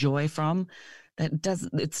extraordinary joy from.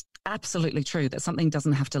 It's absolutely true that something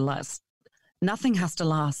doesn't have to last. Nothing has to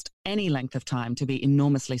last any length of time to be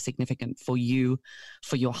enormously significant for you,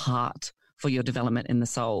 for your heart, for your development in the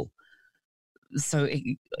soul. So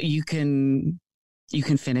you can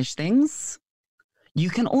finish things. You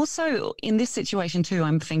can also, in this situation too,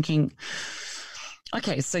 I'm thinking,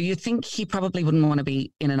 okay, so you think he probably wouldn't want to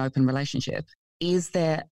be in an open relationship. Is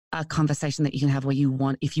there a conversation that you can have where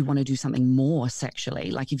if you want to do something more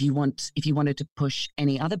sexually, like if you wanted to push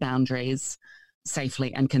any other boundaries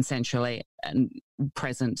safely and consensually and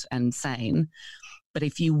present and sane, but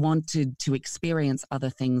if you wanted to experience other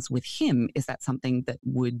things with him, is that something that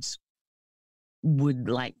would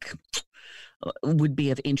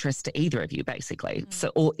be of interest to either of you, basically?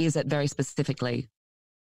 So, or is it very specifically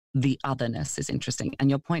the otherness is interesting? And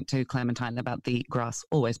your point too, Clementine, about the grass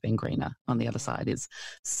always being greener on the other side is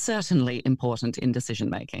certainly important in decision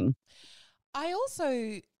making. I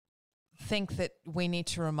also think that we need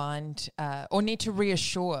to remind or need to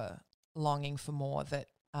reassure longing for more that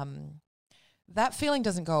that feeling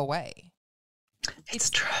doesn't go away. It's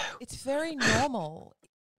true. It's very normal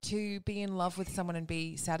to be in love with someone and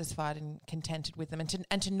be satisfied and contented with them,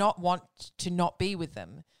 and to not want to not be with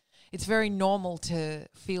them. It's very normal to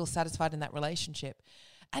feel satisfied in that relationship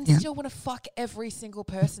and still want to fuck every single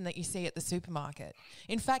person that you see at the supermarket.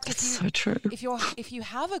 In fact, if you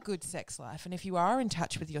have a good sex life and if you are in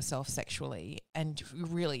touch with yourself sexually and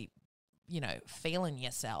really, you know, feeling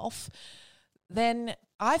yourself, then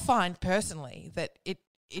I find personally that it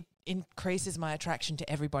increases my attraction to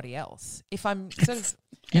everybody else. If I'm sort of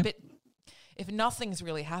if nothing's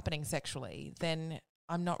really happening sexually, then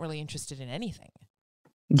I'm not really interested in anything.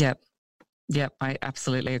 Yep, I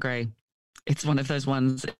absolutely agree. It's one of those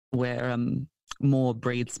ones where more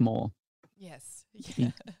breeds more. Yes.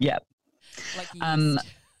 Yep. Like yeast.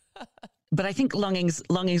 But I think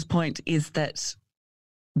Longing's point is that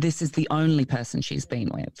this is the only person she's been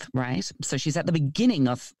with, right? So she's at the beginning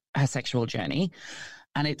of her sexual journey,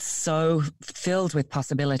 and it's so filled with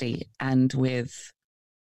possibility and with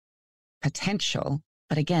potential.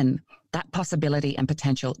 But again, that possibility and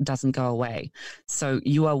potential doesn't go away. So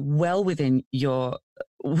you are well within your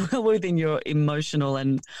emotional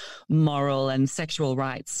and moral and sexual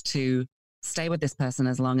rights to stay with this person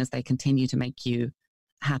as long as they continue to make you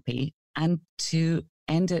happy, and to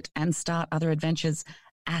end it and start other adventures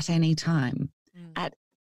at any time. At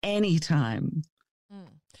any time.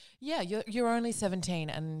 Yeah, you're only 17,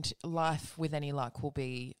 and life with any luck will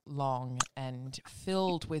be long and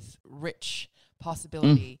filled with rich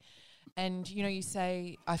possibility. And, you know, you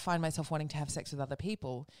say, I find myself wanting to have sex with other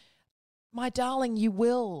people. My darling, you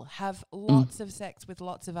will have lots of sex with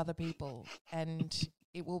lots of other people. And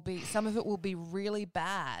some of it will be really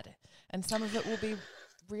bad, and some of it will be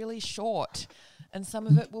really short, and some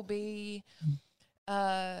of it will be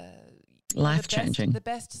life-changing. The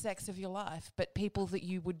best sex of your life, but people that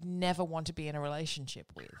you would never want to be in a relationship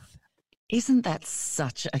with. Isn't that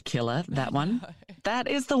such a killer, that one? That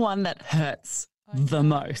is the one that hurts the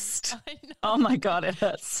most. I know. Oh my God, it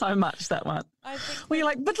hurts so much, that one. Where you're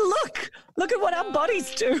like, but look at what our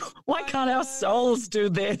bodies do. Why can't our souls do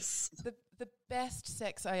this? The best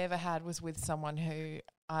sex I ever had was with someone who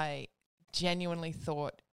I genuinely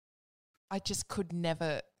thought I could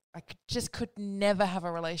never have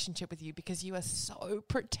a relationship with you because you are so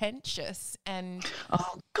pretentious. And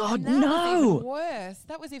oh God, and no.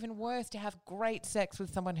 That was even worse, to have great sex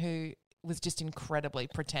with someone who was just incredibly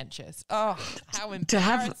pretentious. Oh, how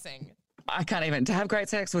embarrassing. To have great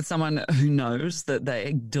sex with someone who knows that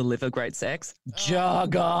they deliver great sex.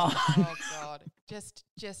 Jog on. Oh God.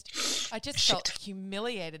 I just felt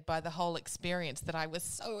humiliated by the whole experience that I was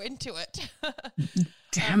so into it.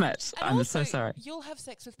 Damn it. I'm also, so sorry. You'll have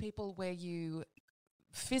sex with people where you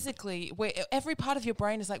physically, where every part of your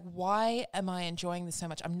brain is like, why am I enjoying this so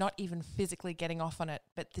much? I'm not even physically getting off on it,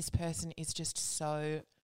 but this person is just so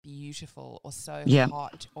beautiful or so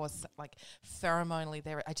hot or so, like pheromonally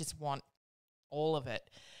there. I just want all of it.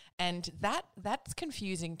 And that's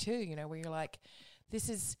confusing too, where you're like, this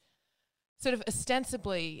is sort of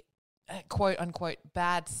ostensibly quote unquote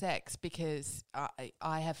bad sex because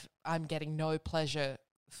I'm getting no pleasure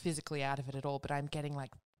physically out of it at all, but I'm getting like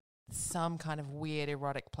some kind of weird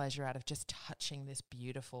erotic pleasure out of just touching this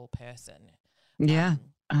beautiful person. Yeah.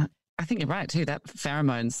 I think you're right too. The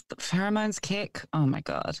pheromones kick. Oh my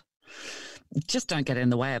God. Just don't get in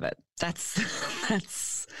the way of it.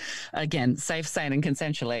 That's again, safe, sane and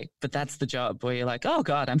consensually, but that's the job where you're like, oh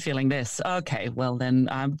God, I'm feeling this. Okay, well then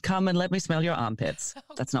come and let me smell your armpits.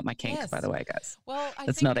 That's not my kink, by the way, guys. Well,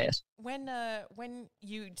 that's not it. When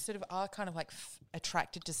you sort of are kind of like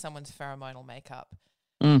attracted to someone's pheromonal makeup,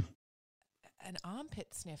 an armpit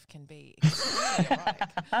sniff can be extremely erotic.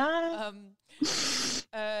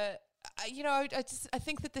 I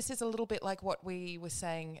think that this is a little bit like what we were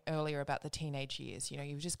saying earlier about the teenage years.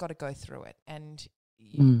 You've just got to go through it, and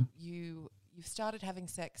you've started having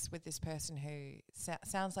sex with this person who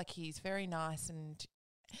sounds like he's very nice, and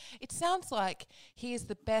it sounds like he is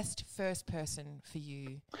the best first person for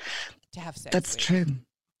you to have sex with. That's true.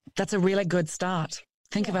 That's a really good start.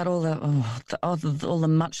 Think about all the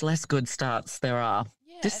much less good starts there are.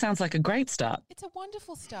 Yeah, this sounds like a great start. It's a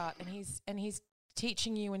wonderful start, and he's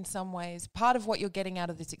teaching you in some ways. Part of what you're getting out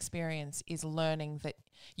of this experience is learning that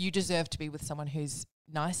you deserve to be with someone who's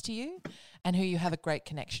nice to you and who you have a great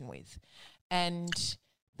connection with. And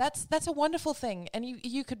that's a wonderful thing. And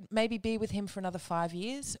you could maybe be with him for another 5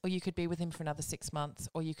 years, or you could be with him for another 6 months,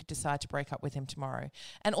 or you could decide to break up with him tomorrow.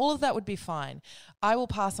 And all of that would be fine. I will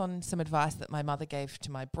pass on some advice that my mother gave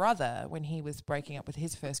to my brother when he was breaking up with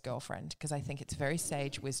his first girlfriend, because I think it's very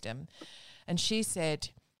sage wisdom. And she said,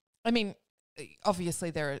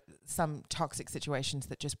 obviously there are some toxic situations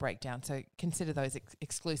that just break down, so consider those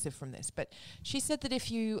exclusive from this. But she said that if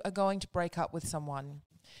you are going to break up with someone,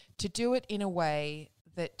 to do it in a way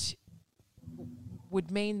that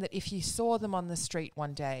would mean that if you saw them on the street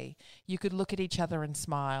one day, you could look at each other and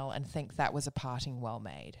smile and think that was a parting well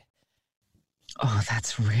made. Oh,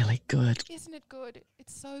 that's really good. Isn't it good?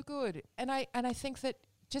 It's so good. And I think that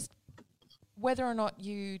just whether or not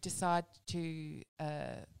you decide to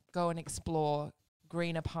go and explore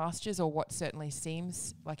greener pastures, or what certainly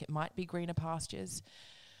seems like it might be greener pastures,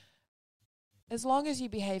 as long as you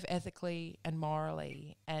behave ethically and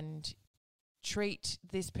morally and treat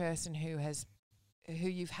this person who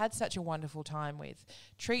you've had such a wonderful time with,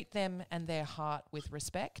 treat them and their heart with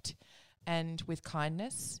respect and with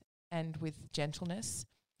kindness and with gentleness,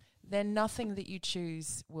 then nothing that you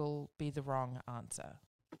choose will be the wrong answer.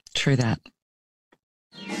 True that.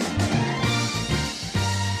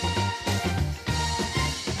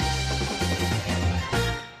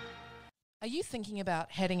 Are you thinking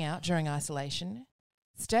about heading out during isolation?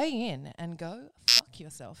 Stay in and go fuck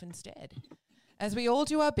yourself instead. As we all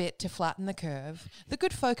do our bit to flatten the curve, the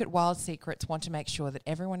good folk at Wild Secrets want to make sure that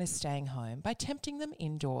everyone is staying home by tempting them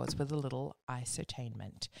indoors with a little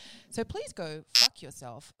isotainment. So please go fuck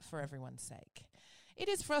yourself for everyone's sake. It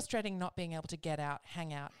is frustrating not being able to get out,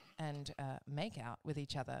 hang out, and make out with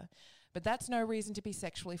each other, but that's no reason to be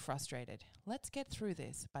sexually frustrated. Let's get through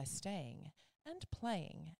this by staying and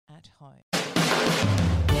playing at home.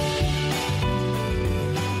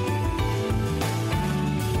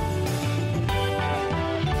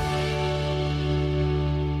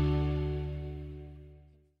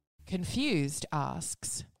 Confused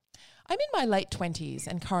asks, I'm in my late 20s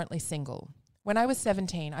and currently single. When I was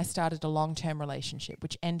 17, I started a long-term relationship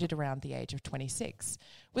which ended around the age of 26,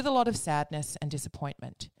 with a lot of sadness and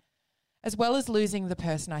disappointment. As well as losing the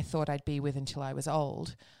person I thought I'd be with until I was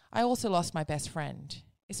old, I also lost my best friend,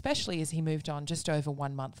 especially as he moved on just over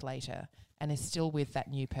 1 month later and is still with that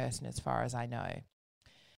new person as far as I know.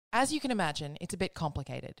 As you can imagine, it's a bit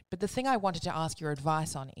complicated, but the thing I wanted to ask your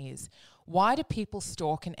advice on is, why do people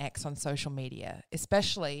stalk an ex on social media,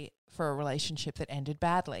 especially for a relationship that ended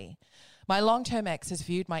badly? My long-term ex has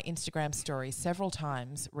viewed my Instagram stories several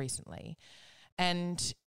times recently,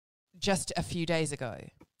 and just a few days ago.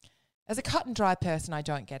 As a cut and dry person, I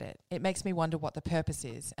don't get it. It makes me wonder what the purpose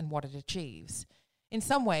is and what it achieves. In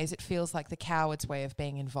some ways, it feels like the coward's way of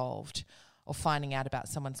being involved or finding out about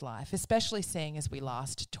someone's life, especially seeing as we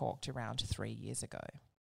last talked around 3 years ago.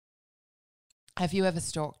 Have you ever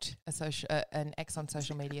stalked an ex on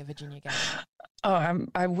social media, Virginia Gale? Oh,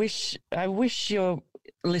 I wish your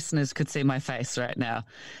listeners could see my face right now.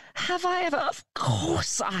 Have I ever? Of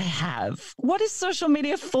course I have. What is social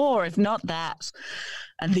media for if not that?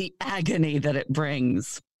 And the agony that it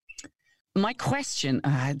brings. My question,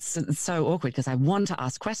 it's so awkward because I want to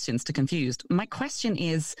ask questions to Confused. My question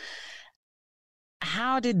is,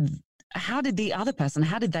 how did the other person,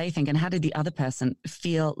 how did they think, and how did the other person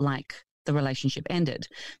feel like the relationship ended?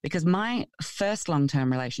 Because my first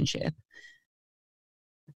long-term relationship,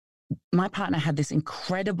 my partner had this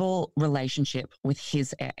incredible relationship with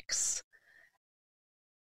his ex.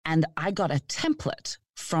 And I got a template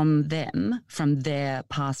from them, from their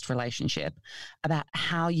past relationship, about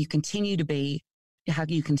how you continue to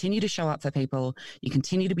show up for people, you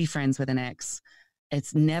continue to be friends with an ex.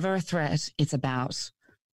 It's never a threat. It's about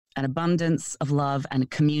an abundance of love and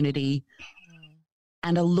community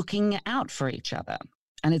and a looking out for each other.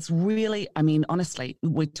 And it's really, I mean, honestly,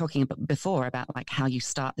 we're talking before about like how you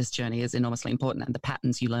start this journey is enormously important and the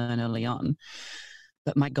patterns you learn early on.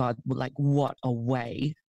 But my God, like what a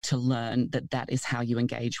way to learn that is how you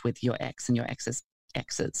engage with your ex and your ex's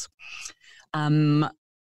exes. So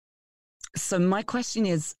my question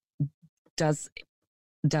is, does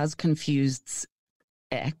Confused's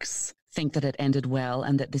ex think that it ended well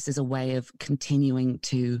and that this is a way of continuing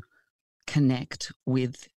to connect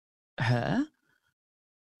with her?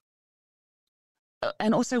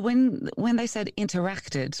 And also when they said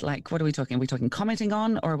interacted, like what are we talking? Are we talking commenting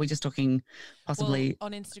on, or are we just talking possibly? Well,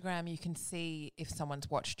 on Instagram, you can see if someone's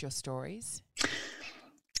watched your stories.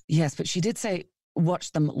 Yes, but she did say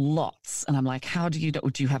watch them lots. And I'm like, how do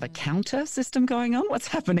you have a counter system going on? What's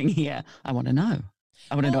happening here? I want to know.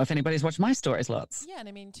 I want to know if anybody's watched my stories lots. Yeah, and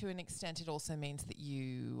I mean, to an extent, it also means that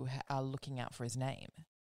you are looking out for his name.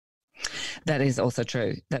 That is also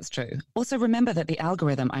true. That's true. Also, remember that the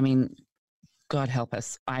algorithm, I mean, God help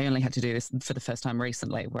us. I only had to do this for the first time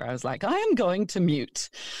recently where I was like, I am going to mute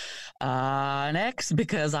an ex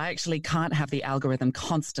because I actually can't have the algorithm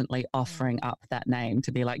constantly offering up that name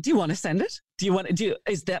to be like, do you want to send it?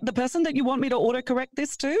 Is that the person that you want me to autocorrect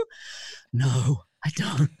this to? No, I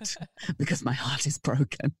don't, because my heart is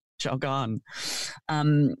broken. Jog on.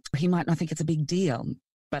 He might not think it's a big deal,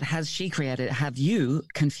 but have you,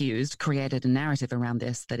 Confused, created a narrative around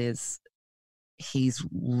this that is, he's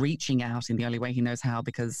reaching out in the only way he knows how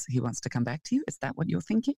because he wants to come back to you? Is that what you're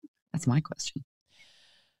thinking? That's my question.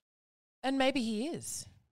 And maybe he is.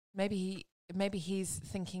 Maybe he's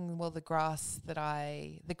thinking, well, the green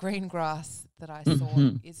grass that I saw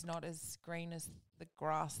is not as green as the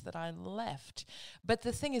grass that I left. But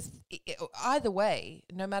the thing is, either way,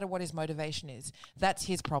 no matter what his motivation is, that's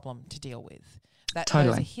his problem to deal with.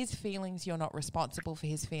 Those are his feelings. You're not responsible for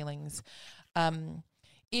his feelings.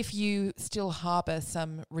 If you still harbour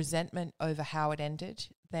some resentment over how it ended,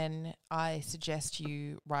 then I suggest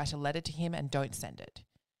you write a letter to him and don't send it.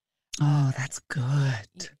 Oh, that's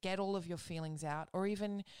good. Get all of your feelings out, or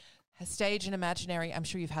even stage an imaginary. I'm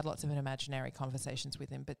sure you've had lots of imaginary conversations with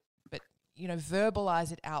him, but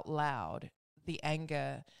verbalize it out loud, the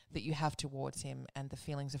anger that you have towards him and the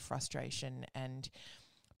feelings of frustration, and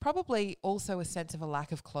probably also a sense of a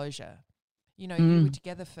lack of closure. You were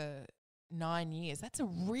together for 9 years. That's a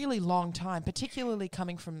really long time, particularly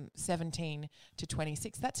coming from 17 to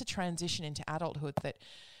 26. That's a transition into adulthood that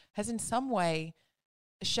has in some way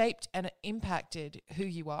shaped and impacted who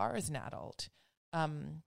you are as an adult,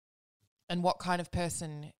 and what kind of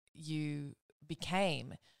person you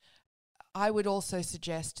became. I would also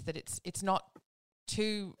suggest that it's not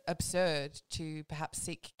too absurd to perhaps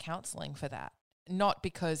seek counselling for that. Not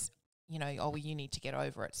because, you need to get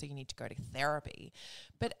over it, so you need to go to therapy,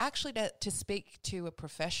 but actually to speak to a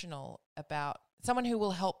professional about someone who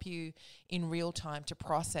will help you in real time to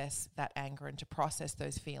process that anger and to process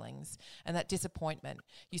those feelings and that disappointment.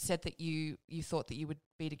 You said that you thought that you would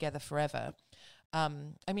be together forever. I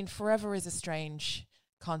mean, forever is a strange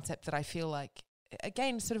concept that I feel like,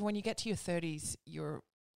 again, sort of when you get to your 30s, your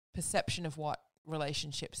perception of what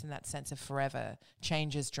relationships in that sense of forever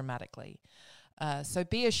changes dramatically. So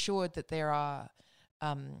be assured that there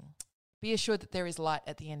is light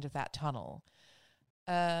at the end of that tunnel.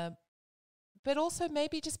 But also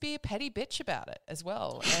maybe just be a petty bitch about it as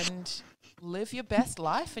well and live your best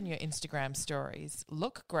life in your Instagram stories.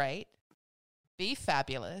 Look great, be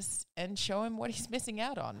fabulous, and show him what he's missing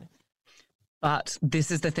out on. But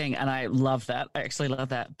this is the thing, and I love that. I actually love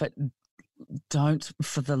that. But don't,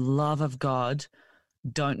 for the love of God,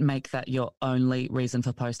 don't make that your only reason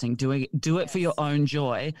for posting. Do it for your own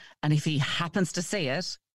joy. And if he happens to see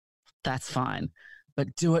it, that's fine.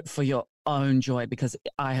 But do it for your own joy, because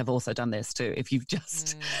I have also done this too. If you've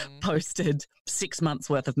just posted 6 months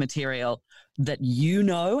worth of material that you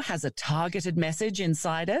know has a targeted message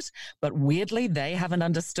inside it, but weirdly they haven't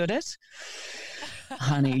understood it,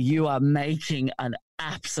 honey, you are making an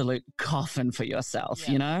absolute coffin for yourself,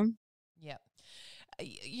 you know? Yeah.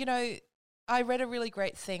 You know, I read a really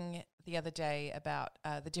great thing the other day about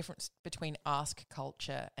the difference between ask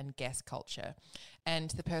culture and guess culture.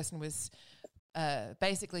 And the person was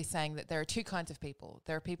basically saying that there are two kinds of people.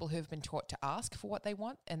 There are people who have been taught to ask for what they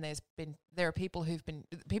want, and there are people who've been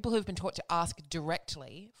taught to ask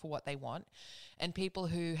directly for what they want, and people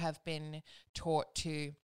who have been taught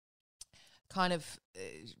to kind of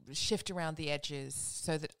shift around the edges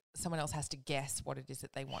so that someone else has to guess what it is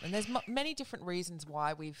that they want. And there's many different reasons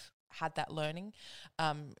why we've had that learning.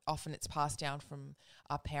 Often it's passed down from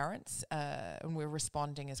our parents, and we're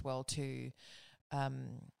responding as well to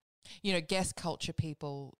guess culture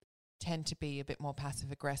people tend to be a bit more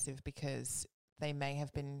passive aggressive because they may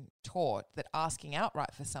have been taught that asking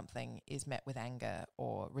outright for something is met with anger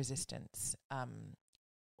or resistance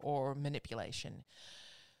or manipulation.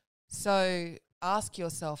 So ask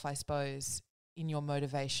yourself, I suppose, in your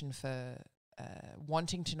motivation for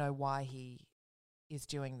wanting to know why he is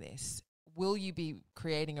doing this, will you be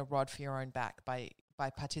creating a rod for your own back by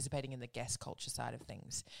participating in the guest culture side of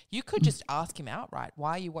things? You could just ask him outright,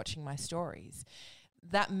 why are you watching my stories?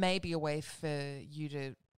 That may be a way for you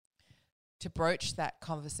to broach that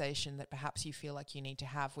conversation that perhaps you feel like you need to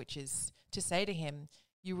have, which is to say to him,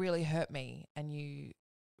 you really hurt me and you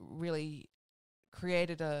really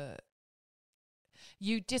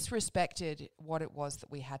you disrespected what it was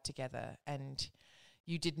that we had together and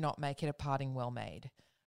you did not make it a parting well made.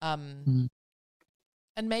 And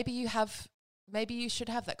maybe you should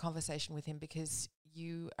have that conversation with him because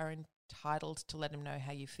you are entitled to let him know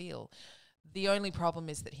how you feel. The only problem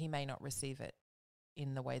is that he may not receive it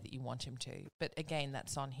in the way that you want him to. But again,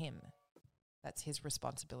 that's on him. That's his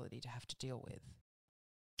responsibility to have to deal with.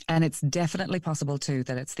 And it's definitely possible too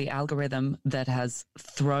that it's the algorithm that has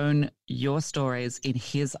thrown your stories in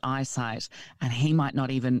his eyesight, and he might not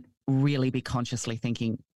even really be consciously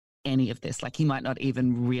thinking any of this. Like he might not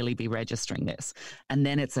even really be registering this. And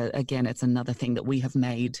then it's another thing that we have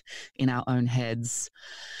made in our own heads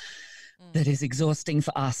that is exhausting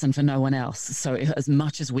for us and for no one else. So as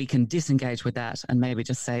much as we can disengage with that and maybe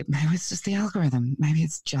just say, maybe it's just the algorithm. Maybe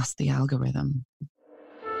it's just the algorithm.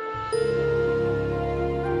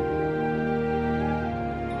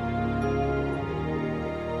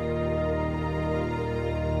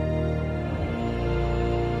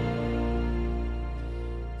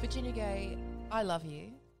 Virginia Gay, I love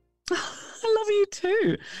you. I love you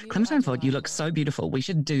too. Clementine Ford, you look so beautiful. We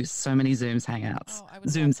should do so many Zooms hangouts.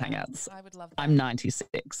 Hangouts. I would love that. I'm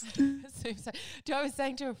 96. I was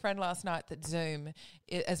saying to a friend last night that Zoom,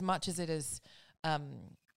 as much as it is,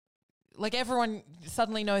 like everyone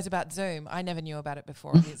suddenly knows about Zoom. I never knew about it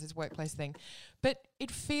before. It's this workplace thing. But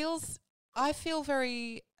I feel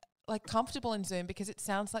very like comfortable in Zoom because it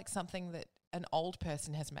sounds like something that an old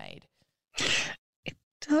person has made.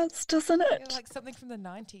 Does, doesn't it? Yeah, like something from the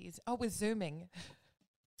 90s. Oh, we're Zooming.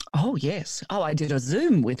 Oh, yes. Oh, I did a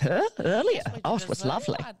Zoom with her earlier. Yes, it was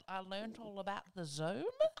lovely. I learned all about the Zoom.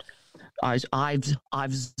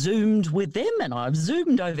 I've Zoomed with them and I've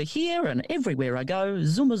Zoomed over here and everywhere I go,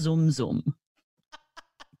 zoom, zoom, zoom.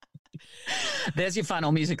 There's your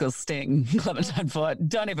final musical sting, Clementine Ford.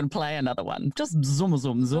 Don't even play another one. Just zoom,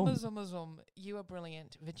 zoom, zoom. Zoom, zoom. You are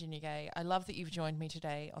brilliant, Virginia Gay. I love that you've joined me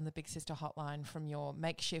today on the Big Sister Hotline from your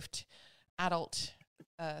makeshift adult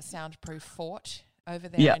soundproof fort over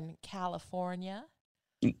there in California.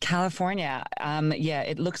 California. Yeah,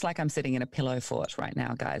 it looks like I'm sitting in a pillow fort right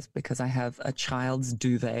now, guys, because I have a child's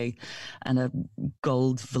duvet and a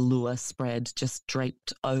gold velour spread just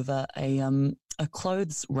draped over a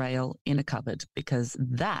clothes rail in a cupboard, because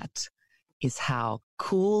that is how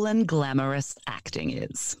cool and glamorous acting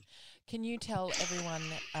is. Can you tell everyone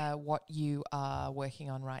what you are working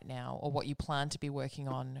on right now, or what you plan to be working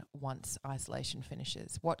on once isolation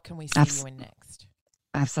finishes? What can we see you in next?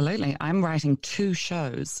 Absolutely. I'm writing 2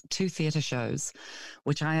 theatre shows,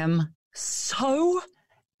 which I am so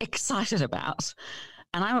excited about.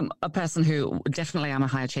 And I'm a person who definitely, I'm a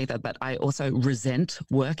high achiever, but I also resent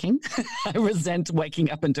working. I resent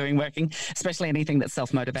waking up and doing working, especially anything that's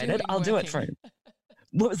self-motivated. I'll do it for you.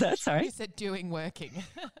 What was that? Sorry? You said doing working.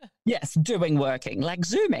 Yes, doing working, like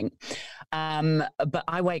Zooming. But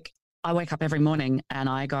I wake up every morning and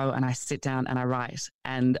I go and I sit down and I write,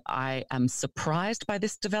 and I am surprised by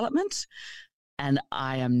this development, and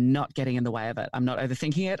I am not getting in the way of it. I'm not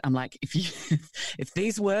overthinking it. I'm like, if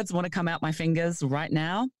these words want to come out my fingers right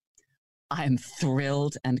now, I am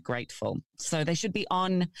thrilled and grateful. So they should be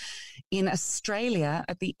on in Australia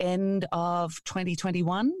at the end of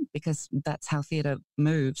 2021, because that's how theatre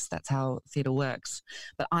moves. That's how theatre works.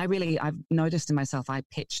 But I've noticed in myself, I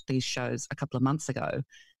pitched these shows a couple of months ago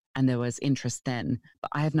and there was interest then, but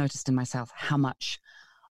I have noticed in myself how much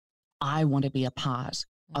I want to be a part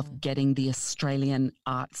of getting the Australian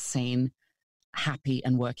art scene happy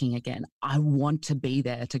and working again. I want to be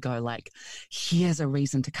there to go like, here's a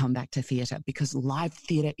reason to come back to theatre, because live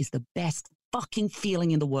theatre is the best fucking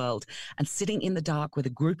feeling in the world. And sitting in the dark with a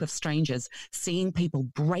group of strangers, seeing people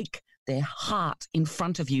break their heart in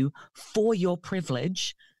front of you for your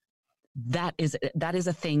privilege, that is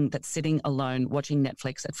a thing that sitting alone watching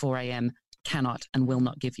Netflix at 4 a.m. cannot and will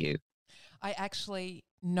not give you. I actually,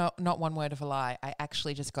 not one word of a lie, I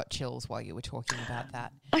actually just got chills while you were talking about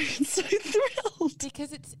that. I'm so thrilled.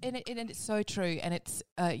 Because it's so true. And it's,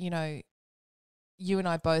 you and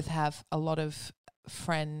I both have a lot of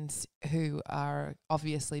friends who are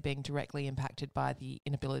obviously being directly impacted by the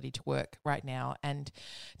inability to work right now. And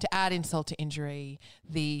to add insult to injury,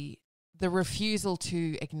 the refusal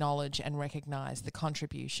to acknowledge and recognise the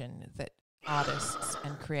contribution that artists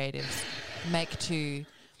and creatives make to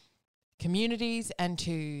communities and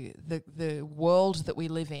to the world that we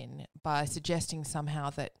live in, by suggesting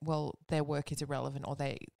somehow that, well, their work is irrelevant, or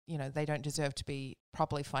they don't deserve to be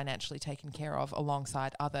properly financially taken care of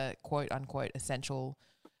alongside other quote unquote essential,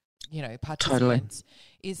 participants,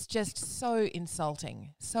 is just so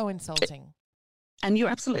insulting. And you're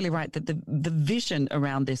absolutely right that the vision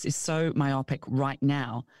around this is so myopic right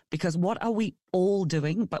now, because what are we all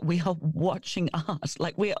doing? But we are watching art.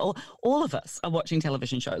 Like all of us are watching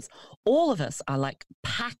television shows. All of us are like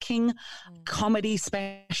packing comedy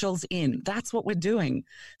specials in. That's what we're doing.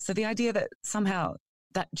 So the idea that somehow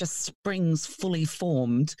that just springs fully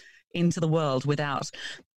formed into the world without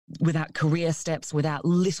career steps, without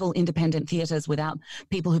little independent theatres, without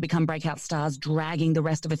people who become breakout stars dragging the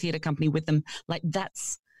rest of a theatre company with them. Like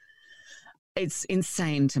it's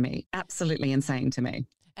insane to me, absolutely insane to me.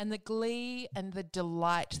 And the glee and the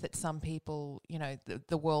delight that some people,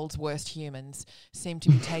 the world's worst humans, seem to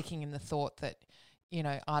be taking in the thought that,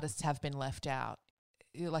 artists have been left out,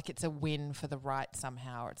 like it's a win for the right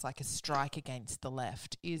somehow, or it's like a strike against the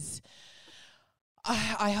left, is...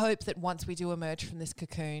 I hope that once we do emerge from this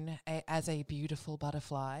cocoon as a beautiful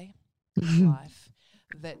butterfly life,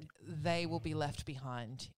 that they will be left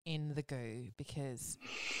behind in the goo, because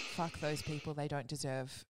fuck those people. They don't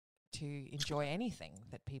deserve to enjoy anything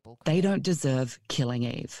that people create. They don't deserve Killing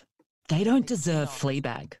Eve. They don't deserve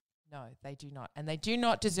Fleabag. No, they do not. And they do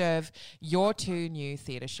not deserve your 2 new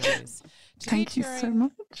theatre shows to Thank you so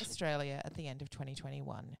much. Australia at the end of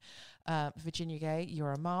 2021. Virginia Gay,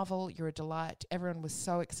 you're a marvel. You're a delight. Everyone was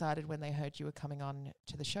so excited when they heard you were coming on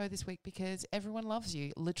to the show this week, because everyone loves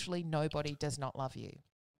you. Literally nobody does not love you.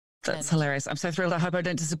 That's hilarious. I'm so thrilled. I hope I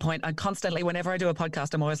don't disappoint. I constantly, whenever I do a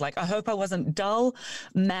podcast, I'm always like, I hope I wasn't dull,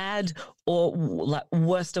 mad, or like,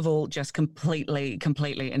 worst of all, just completely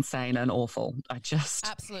insane and awful.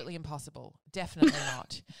 Absolutely impossible. Definitely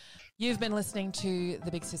not. You've been listening to The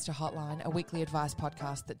Big Sister Hotline, a weekly advice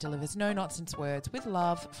podcast that delivers no-nonsense words with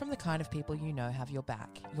love from the kind of people you know have your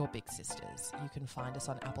back, your big sisters. You can find us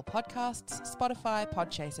on Apple Podcasts, Spotify,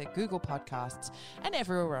 Podchaser, Google Podcasts, and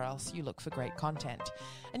everywhere else you look for great content.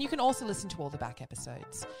 And you can also listen to all the back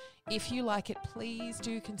episodes. If you like it, please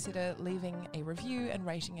do consider leaving a review and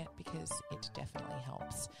rating it, because it definitely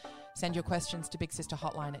helps. Send your questions to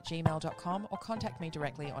bigsisterhotline@gmail.com or contact me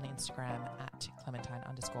directly on Instagram at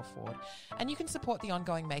Clementine_Ford. And you can support the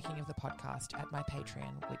ongoing making of the podcast at my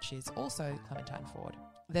Patreon, which is also Clementine Ford.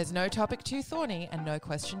 There's no topic too thorny and no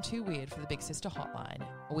question too weird for the Big Sister Hotline.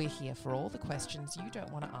 We're here for all the questions you don't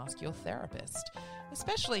want to ask your therapist,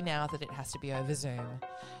 especially now that it has to be over Zoom.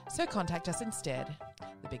 So contact us instead,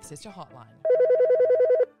 the Big Sister Hotline.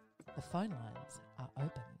 The phone lines are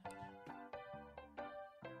open.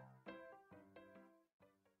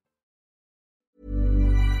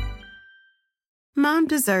 Mom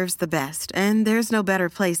deserves the best, and there's no better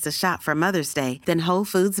place to shop for Mother's Day than Whole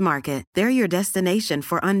Foods Market. They're your destination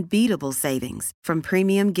for unbeatable savings, from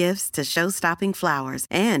premium gifts to show-stopping flowers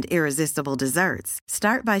and irresistible desserts.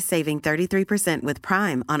 Start by saving 33% with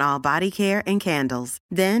Prime on all body care and candles.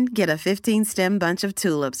 Then get a 15-stem bunch of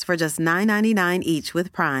tulips for just $9.99 each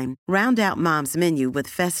with Prime. Round out Mom's menu with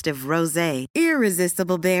festive rosé,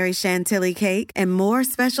 irresistible berry chantilly cake, and more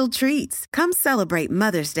special treats. Come celebrate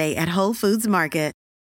Mother's Day at Whole Foods Market.